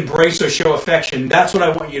you embrace or show affection, that's what I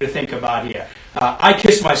want you to think about here. I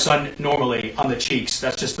kiss my son normally on the cheeks.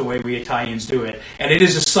 That's just the way we Italians do it. And it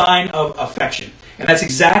is a sign of affection. And that's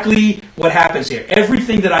exactly what happens here.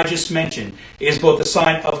 Everything that I just mentioned is both a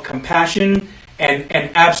sign of compassion and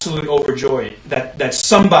absolute overjoyed that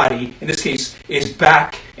somebody, in this case, is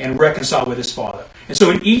back and reconciled with his father. And so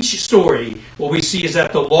in each story, what we see is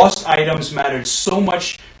that the lost items mattered so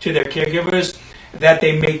much to their caregivers that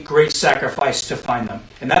they make great sacrifice to find them.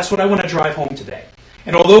 And that's what I want to drive home today.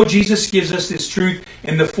 And although Jesus gives us this truth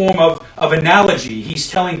in the form of analogy, he's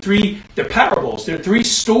telling they're parables, they're three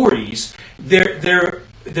stories, they're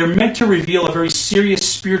meant to reveal a very serious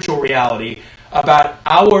spiritual reality about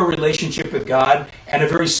our relationship with God and a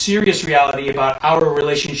very serious reality about our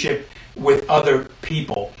relationship with other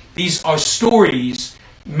people. These are stories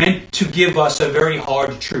meant to give us a very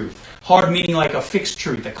hard truth. Hard meaning like a fixed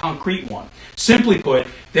truth, a concrete one. Simply put,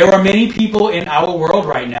 there are many people in our world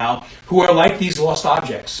right now who are like these lost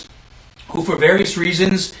objects, who for various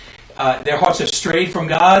reasons, their hearts have strayed from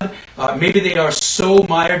God. Maybe they are so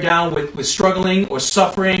mired down with struggling or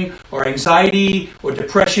suffering or anxiety or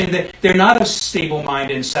depression that they're not of stable mind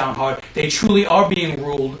and sound heart. They truly are being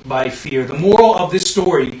ruled by fear. The moral of this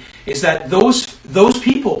story is that those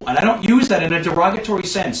people, and I don't use that in a derogatory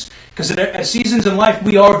sense, because at seasons in life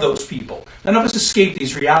we are those people. None of us escape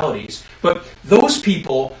these realities. But those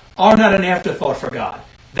people are not an afterthought for God.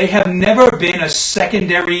 They have never been a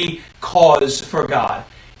secondary cause for God.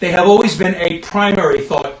 They have always been a primary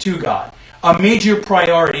thought to God, a major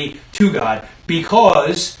priority to God,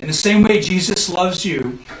 because in the same way Jesus loves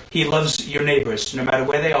you, he loves your neighbors, no matter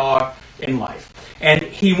where they are in life. And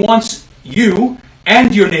he wants you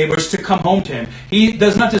and your neighbors to come home to him. He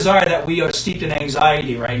does not desire that we are steeped in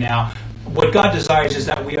anxiety right now. What God desires is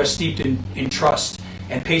that we are steeped in trust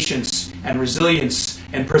and patience and resilience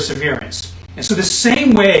and perseverance. And so the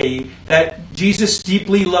same way that Jesus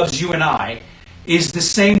deeply loves you and I is the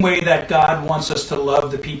same way that God wants us to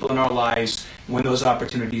love the people in our lives when those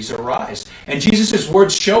opportunities arise. And Jesus'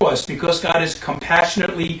 words show us, because God is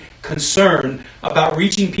compassionately concerned about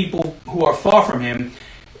reaching people who are far from him,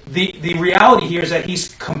 the reality here is that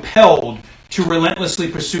he's compelled to relentlessly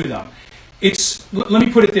pursue them. Let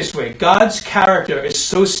me put it this way. God's character is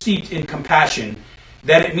so steeped in compassion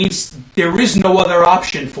that it means there is no other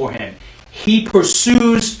option for him. He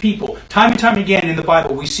pursues people. Time and time again in the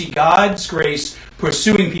Bible, we see God's grace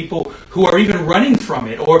pursuing people who are even running from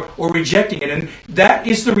it or rejecting it. And that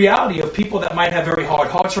is the reality of people that might have very hard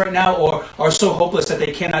hearts right now or are so hopeless that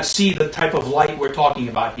they cannot see the type of light we're talking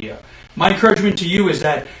about here. My encouragement to you is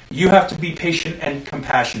that you have to be patient and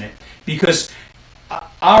compassionate, because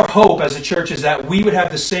our hope as a church is that we would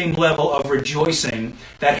have the same level of rejoicing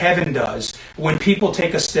that heaven does when people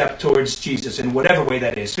take a step towards Jesus in whatever way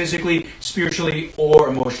that is, physically, spiritually, or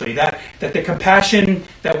emotionally. That the compassion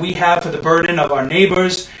that we have for the burden of our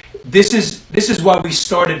neighbors, this is why we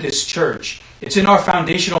started this church. It's in our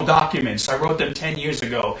foundational documents. I wrote them 10 years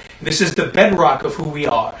ago. This is the bedrock of who we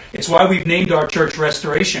are. It's why we've named our church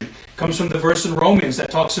Restoration. It comes from the verse in Romans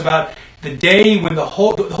that talks about the day when the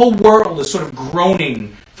whole world is sort of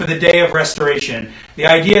groaning for the day of restoration. The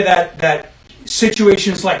idea that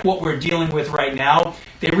situations like what we're dealing with right now,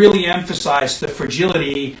 they really emphasize the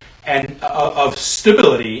fragility and of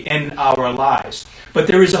stability in our lives. But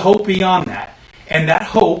there is a hope beyond that. And that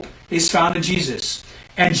hope is found in Jesus.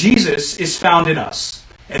 And Jesus is found in us.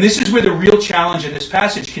 And this is where the real challenge in this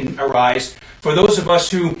passage can arise for those of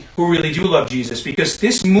us who really do love Jesus, because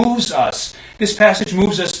this passage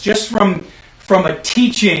moves us just from a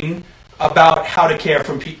teaching about how to care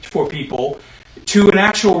for people to an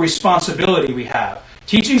actual responsibility we have.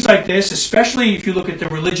 Teachings like this, especially if you look at the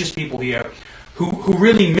religious people here, who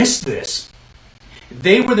really missed this,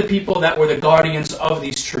 they were the people that were the guardians of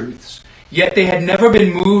these truths. Yet they had never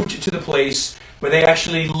been moved to the place where they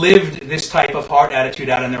actually lived this type of heart attitude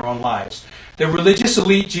out in their own lives. The religious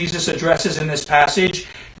elite Jesus addresses in this passage,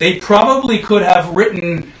 they probably could have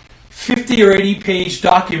written 50 or 80-page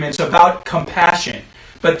documents about compassion,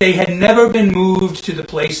 but they had never been moved to the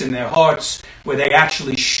place in their hearts where they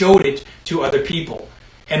actually showed it to other people.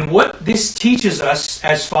 And what this teaches us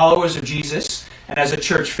as followers of Jesus and as a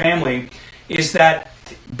church family is that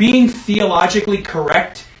being theologically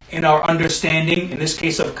correct in our understanding, in this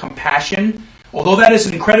case of compassion, although that is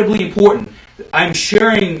incredibly important, I'm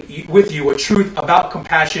sharing with you a truth about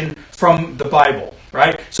compassion from the Bible,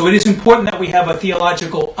 right? So it is important that we have a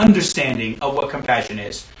theological understanding of what compassion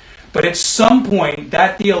is. But at some point,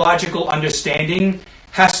 that theological understanding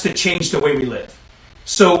has to change the way we live.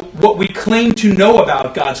 So what we claim to know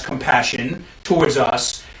about God's compassion towards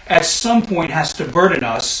us, at some point has to burden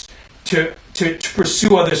us to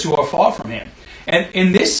pursue others who are far from him. And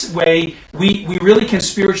in this way, we really can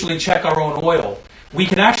spiritually check our own oil. We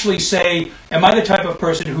can actually say, am I the type of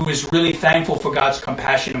person who is really thankful for God's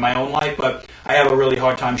compassion in my own life, but I have a really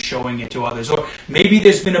hard time showing it to others? Or maybe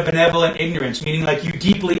there's been a benevolent ignorance, meaning like you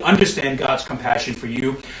deeply understand God's compassion for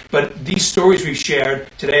you, but these stories we've shared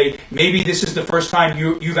today, maybe this is the first time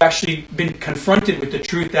you've actually been confronted with the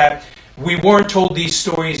truth that we weren't told these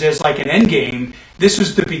stories as like an end game. This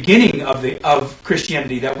was the beginning of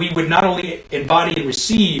Christianity, that we would not only embody and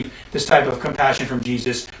receive this type of compassion from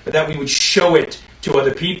Jesus, but that we would show it to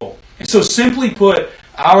other people. And so simply put,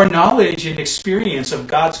 our knowledge and experience of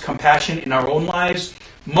God's compassion in our own lives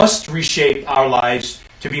must reshape our lives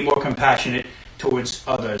to be more compassionate towards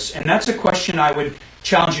others. And that's a question I would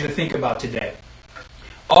challenge you to think about today.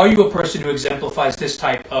 Are you a person who exemplifies this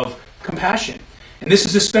type of compassion? And this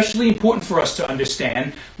is especially important for us to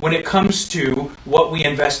understand when it comes to what we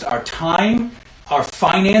invest our time, our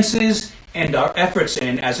finances, and our efforts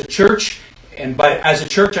in as a church. And by as a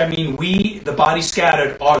church, I mean we, the body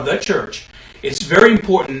scattered, are the church. It's very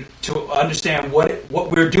important to understand what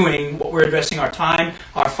we're doing, what we're investing our time,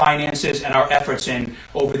 our finances, and our efforts in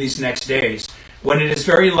over these next days, when it is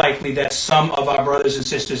very likely that some of our brothers and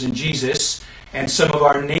sisters in Jesus and some of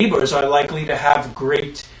our neighbors are likely to have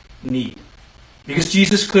great need. Because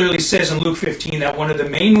Jesus clearly says in Luke 15 that one of the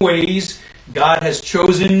main ways God has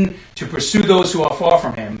chosen to pursue those who are far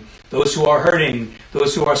from Him, those who are hurting,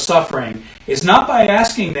 those who are suffering, is not by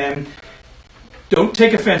asking them, don't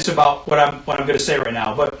take offense about what I'm going to say right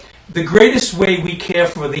now, but the greatest way we care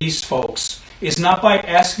for these folks is not by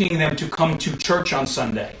asking them to come to church on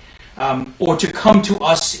Sunday or to come to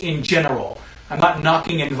us in general. I'm not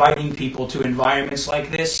knocking inviting people to environments like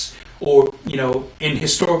this, or, in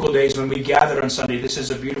historical days when we gathered on Sunday. This is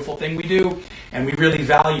a beautiful thing we do, and we really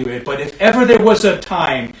value it. But if ever there was a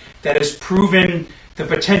time that has proven the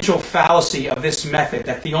potential fallacy of this method,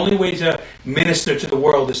 that the only way to minister to the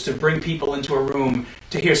world is to bring people into a room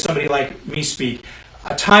to hear somebody like me speak,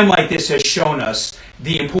 a time like this has shown us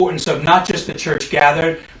the importance of not just the church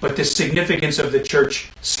gathered, but the significance of the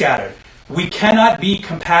church scattered. We cannot be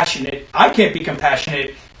compassionate. I can't be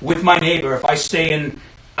compassionate with my neighbor if I stay in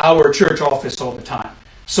our church office all the time.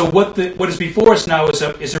 So what is before us now is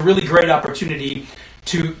a really great opportunity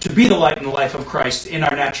to be the light in the life of Christ in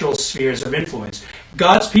our natural spheres of influence.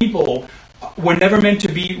 God's people were never meant to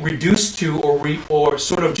be reduced to or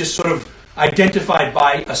sort of identified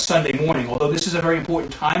by a Sunday morning, although this is a very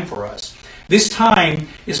important time for us. This time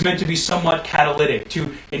is meant to be somewhat catalytic,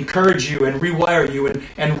 to encourage you and rewire you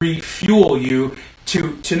and refuel you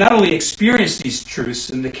to not only experience these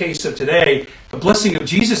truths, in the case of today, the blessing of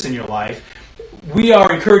Jesus in your life. We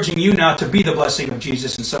are encouraging you now to be the blessing of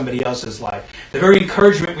Jesus in somebody else's life. The very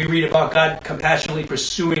encouragement we read about God compassionately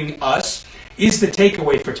pursuing us is the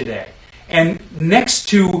takeaway for today. And next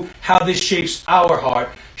to how this shapes our heart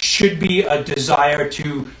should be a desire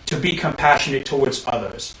to be compassionate towards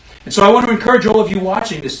others. And so I want to encourage all of you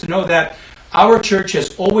watching this to know that our church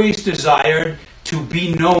has always desired to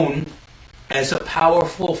be known as a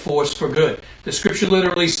powerful force for good. The scripture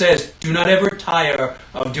literally says, do not ever tire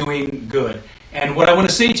of doing good. And what I want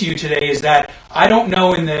to say to you today is that I don't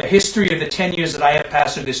know in the history of the 10 years that I have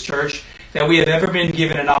pastored this church that we have ever been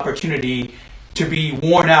given an opportunity to be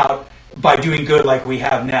worn out by doing good like we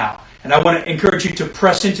have now. And I want to encourage you to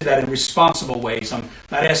press into that in responsible ways. I'm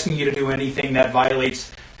not asking you to do anything that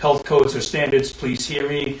violates health codes or standards. Please hear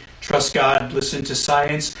me. Trust God. Listen to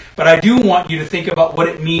science. But I do want you to think about what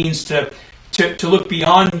it means to look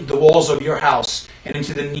beyond the walls of your house and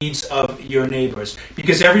into the needs of your neighbors.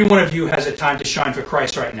 Because every one of you has a time to shine for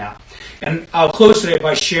Christ right now. And I'll close today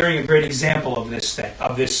by sharing a great example of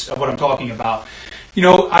what I'm talking about.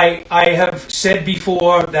 I have said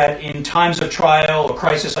before that in times of trial or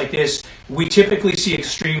crisis like this, we typically see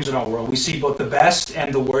extremes in our world. We see both the best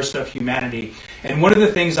and the worst of humanity. And one of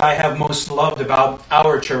the things I have most loved about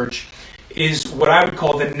our church is what I would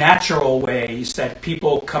call the natural ways that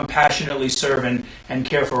people compassionately serve and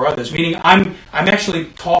care for others. Meaning I'm actually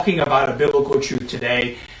talking about a biblical truth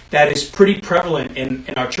today that is pretty prevalent in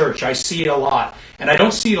our church. I see it a lot. And I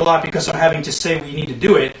don't see it a lot because I'm having to say we need to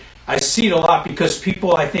do it. I see it a lot because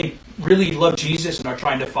people, I think, really love Jesus and are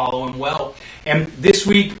trying to follow Him well. And this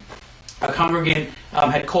week, a congregant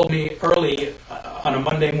had called me early on a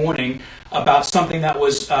Monday morning about something that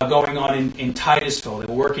was going on in Titusville. They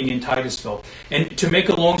were working in Titusville. And to make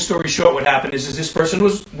a long story short, what happened is this person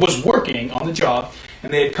was working on the job,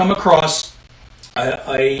 and they had come across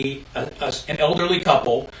an elderly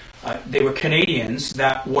couple. They were Canadians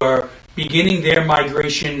that were beginning their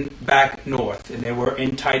migration back north. And they were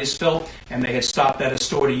in Titusville, and they had stopped at a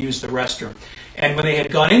store to use the restroom. And when they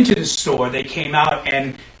had gone into the store, they came out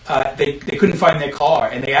and they couldn't find their car,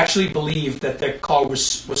 and they actually believed that their car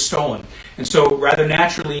was stolen. And so rather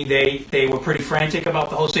naturally, they were pretty frantic about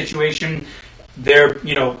the whole situation. Their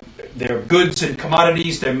goods and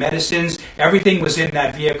commodities, their medicines, everything was in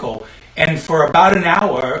that vehicle. And for about an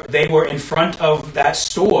hour, they were in front of that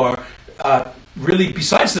store, really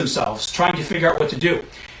besides themselves, trying to figure out what to do.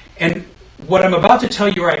 And what I'm about to tell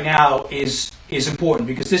you right now is important,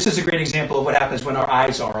 because this is a great example of what happens when our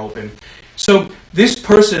eyes are open. So this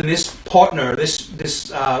person, this partner, this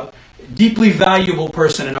deeply valuable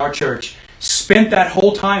person in our church spent that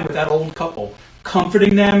whole time with that old couple,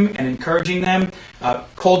 comforting them and encouraging them,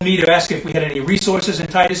 called me to ask if we had any resources in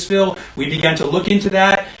Titusville. We began to look into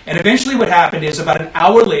that. And eventually what happened is about an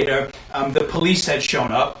hour later, the police had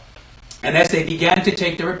shown up. And as they began to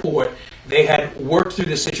take the report, they had worked through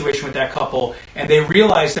the situation with that couple, and they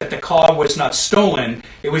realized that the car was not stolen.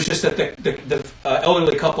 It was just that the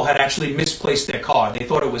elderly couple had actually misplaced their car. They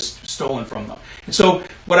thought it was stolen from them. And so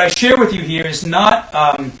what I share with you here is not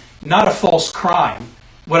a false crime.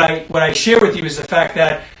 What I share with you is the fact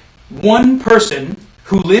that one person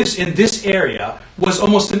who lives in this area was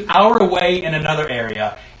almost an hour away in another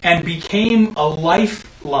area and became a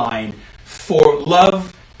lifeline for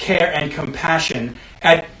love, care, and compassion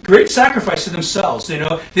at great sacrifice to themselves.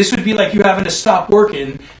 This would be like you having to stop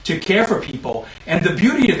working to care for people. And the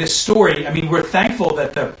beauty of this story, we're thankful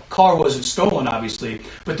that the car wasn't stolen, obviously,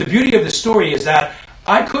 but the beauty of the story is that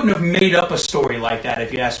I couldn't have made up a story like that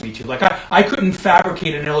if you asked me to. Like I couldn't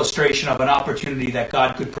fabricate an illustration of an opportunity that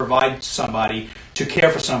God could provide somebody to care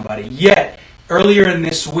for somebody. Yet, earlier in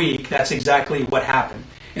this week, that's exactly what happened.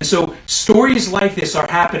 And so stories like this are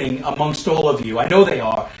happening amongst all of you. I know they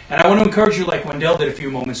are. And I want to encourage you, like Wendell did a few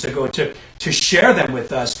moments ago, to share them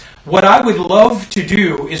with us. What I would love to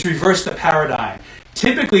do is reverse the paradigm.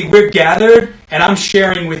 Typically, we're gathered, and I'm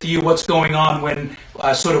sharing with you what's going on when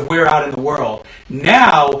we're out in the world.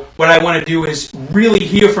 Now, what I want to do is really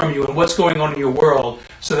hear from you and what's going on in your world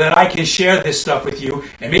so that I can share this stuff with you,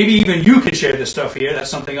 and maybe even you can share this stuff here. That's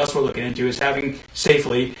something else we're looking into, is having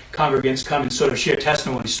safely congregants come and sort of share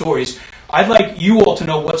testimony stories. I'd like you all to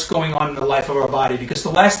know what's going on in the life of our body, because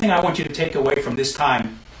the last thing I want you to take away from this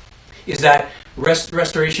time is that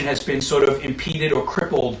restoration has been sort of impeded or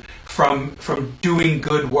crippled from doing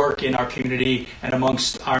good work in our community and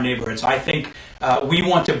amongst our neighborhoods. I think we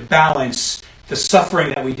want to balance the suffering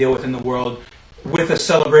that we deal with in the world with a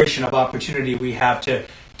celebration of opportunity we have to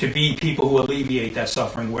be people who alleviate that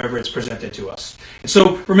suffering wherever it's presented to us. And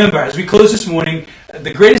so remember, as we close this morning,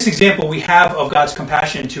 the greatest example we have of God's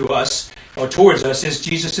compassion to us or towards us is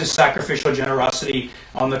Jesus' sacrificial generosity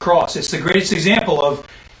on the cross. It's the greatest example of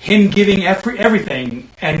Him giving everything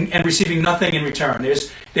and receiving nothing in return.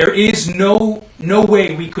 There is no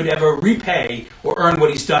way we could ever repay or earn what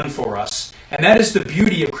He's done for us. And that is the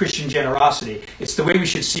beauty of Christian generosity. It's the way we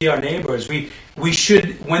should see our neighbors. We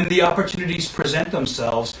should, when the opportunities present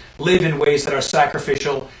themselves, live in ways that are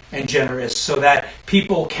sacrificial and generous so that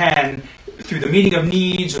people can, through the meeting of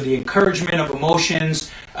needs or the encouragement of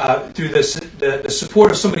emotions, through the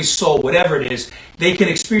support of somebody's soul, whatever it is, they can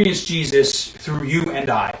experience Jesus through you and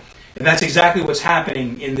I. And that's exactly what's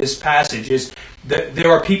happening in this passage, is that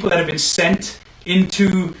there are people that have been sent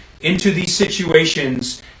into these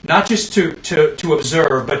situations, not just to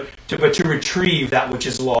observe, but to retrieve that which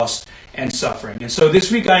is lost and suffering. And so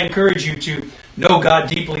this week I encourage you to know God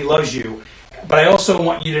deeply loves you. But I also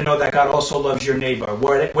want you to know that God also loves your neighbor,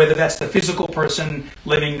 whether that's the physical person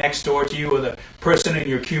living next door to you or the person in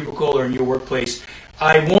your cubicle or in your workplace.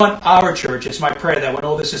 I want our church, it's my prayer that when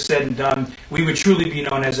all this is said and done, we would truly be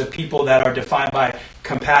known as a people that are defined by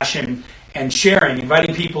compassion and sharing,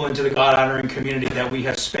 inviting people into the God-honoring community that we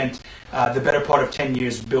have spent the better part of 10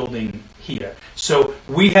 years building here. So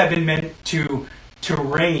we have been meant to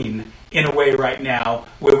reign in a way right now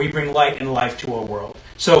where we bring light and life to our world.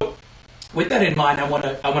 So with that in mind, I want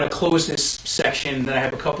to close this section. Then I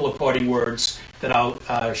have a couple of parting words that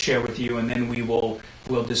I'll share with you, and then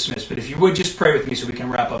we'll dismiss. But if you would just pray with me so we can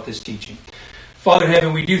wrap up this teaching. Father in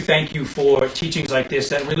heaven, we do thank you for teachings like this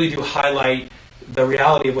that really do highlight the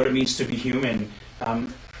reality of what it means to be human.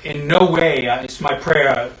 In no way, it's my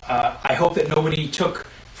prayer, I hope that nobody took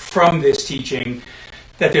from this teaching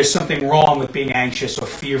that there's something wrong with being anxious or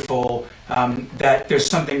fearful, that there's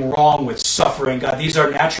something wrong with suffering. God, these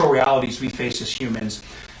are natural realities we face as humans.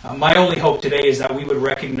 My only hope today is that we would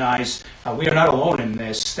recognize we are not alone in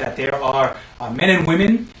this, that there are men and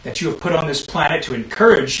women that you have put on this planet to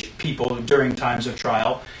encourage people during times of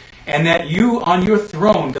trial, and that you on your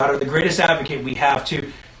throne, God, are the greatest advocate we have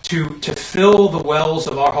to fill the wells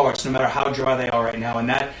of our hearts, no matter how dry they are right now. And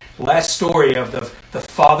that last story of the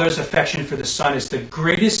Father's affection for the Son is the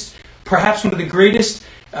greatest, perhaps one of the greatest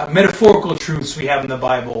metaphorical truths we have in the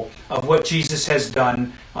Bible of what Jesus has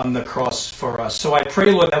done on the cross for us. So I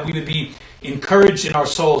pray, Lord, that we would be encouraged in our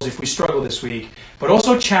souls if we struggle this week, but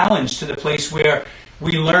also challenged to the place where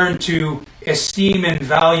we learn to esteem and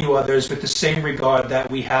value others with the same regard that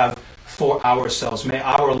we have for ourselves. May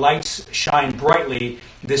our lights shine brightly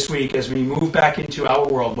this week as we move back into our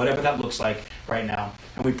world, whatever that looks like right now.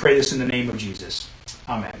 And we pray this in the name of Jesus.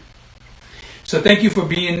 Amen. So thank you for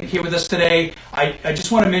being here with us today. I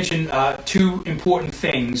just want to mention two important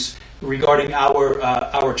things regarding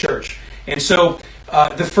our church. And so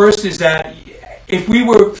the first is that if we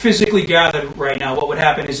were physically gathered right now, what would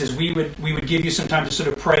happen is we would give you some time to sort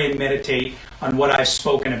of pray and meditate on what I've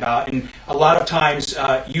spoken about. And a lot of times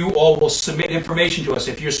you all will submit information to us.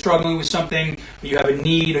 If you're struggling with something, or you have a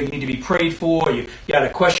need, or you need to be prayed for, or you had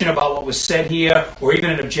a question about what was said here, or even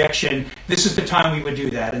an objection, this is the time we would do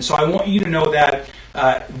that. And so I want you to know that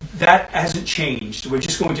that hasn't changed. We're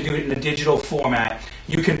just going to do it in a digital format.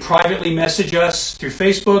 You can privately message us through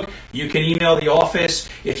Facebook. You can email the office.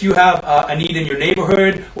 If you have a need in your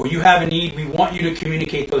neighborhood or you have a need, we want you to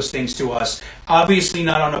communicate those things to us. Obviously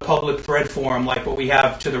not on a public thread forum like what we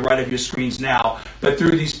have to the right of your screens now, but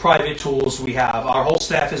through these private tools we have. Our whole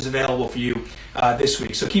staff is available for you this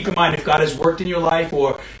week. So keep in mind, if God has worked in your life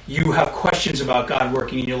or you have questions about God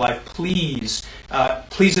working in your life, please invite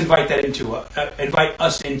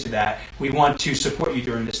us into that. We want to support you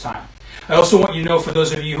during this time. I also want you to know, for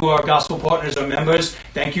those of you who are gospel partners or members,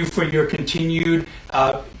 thank you for your continued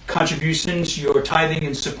contributions, your tithing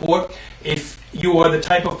and support. If you are the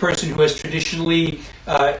type of person who has traditionally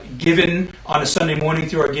given on a Sunday morning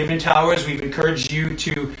through our giving towers, we've encouraged you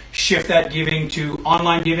to shift that giving to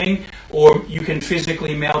online giving, or you can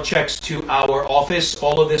physically mail checks to our office.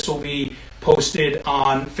 All of this will be posted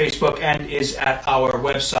on Facebook and is at our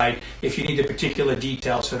website if you need the particular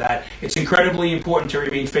details for that. It's incredibly important to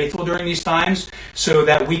remain faithful during these times so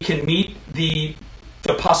that we can meet the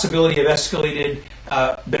possibility of escalated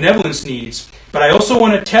benevolence needs. But I also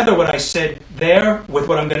want to tether what I said there with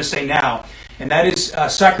what I'm going to say now. And that is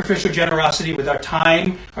sacrificial generosity with our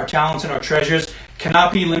time, our talents, and our treasures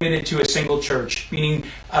cannot be limited to a single church, meaning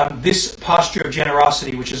this posture of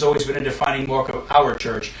generosity, which has always been a defining mark of our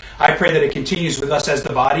church. I pray that it continues with us as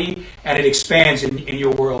the body and it expands in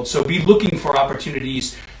your world. So be looking for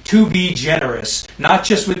opportunities to be generous, not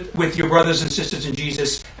just with your brothers and sisters in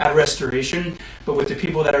Jesus at Restoration, but with the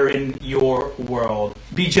people that are in your world.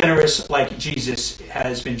 Be generous like Jesus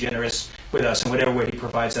has been generous with us in whatever way he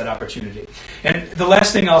provides that opportunity. And the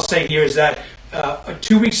last thing I'll say here is that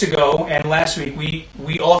 2 weeks ago and last week,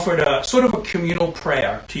 we offered a sort of a communal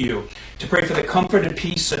prayer to you, to pray for the comfort and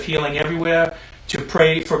peace of healing everywhere, to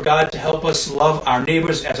pray for God to help us love our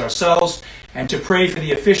neighbors as ourselves, and to pray for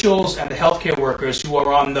the officials and the healthcare workers who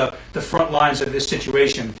are on the front lines of this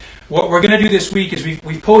situation. What we're going to do this week is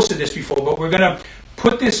we've posted this before, but we're going to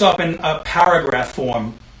put this up in a paragraph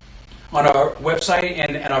form on our website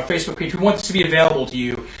and our Facebook page. We want this to be available to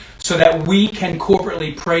you so that we can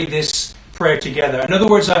corporately pray this prayer together. In other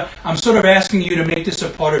words, I'm sort of asking you to make this a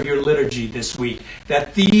part of your liturgy this week,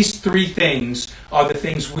 that these three things are the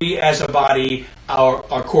things we as a body are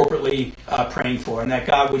corporately praying for, and that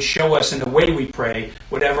God would show us in the way we pray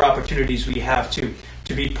whatever opportunities we have to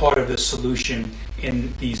be part of the solution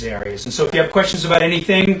in these areas. And so if you have questions about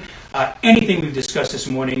anything we've discussed this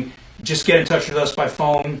morning, just get in touch with us by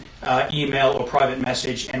phone, email, or private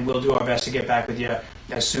message, and we'll do our best to get back with you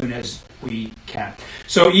as soon as we can.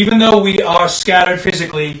 So even though we are scattered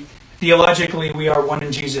physically, theologically we are one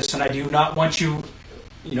in Jesus, and I do not want you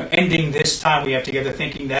ending this time we have together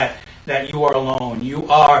thinking that you are alone. You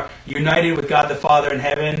are united with God the Father in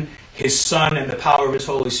heaven, His Son, and the power of His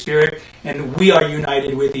Holy Spirit, and we are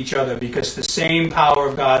united with each other because the same power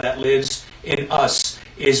of God that lives in us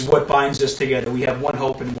is what binds us together. We have one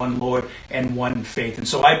hope and one Lord and one faith. And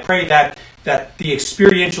so I pray that the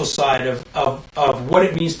experiential side of what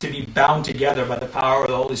it means to be bound together by the power of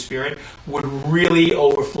the Holy Spirit would really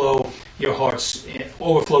overflow in your hearts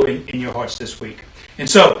this week. And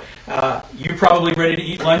so, you're probably ready to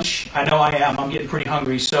eat lunch. I know I am. I'm getting pretty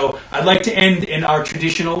hungry. So I'd like to end in our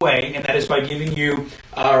traditional way, and that is by giving you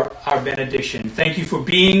our benediction. Thank you for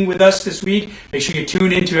being with us this week. Make sure you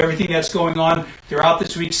tune into everything that's going on throughout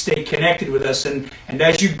this week. Stay connected with us. And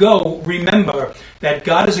as you go, remember that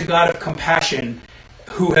God is a God of compassion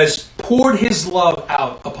who has poured His love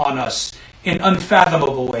out upon us in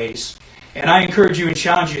unfathomable ways. And I encourage you and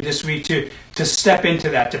challenge you this week to step into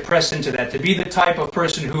that, to press into that, to be the type of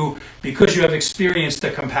person who, because you have experienced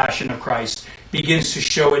the compassion of Christ, begins to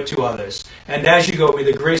show it to others. And as you go, may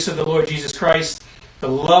the grace of the Lord Jesus Christ, the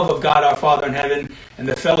love of God our Father in heaven, and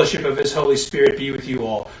the fellowship of His Holy Spirit be with you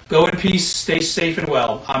all. Go in peace, stay safe and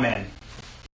well. Amen.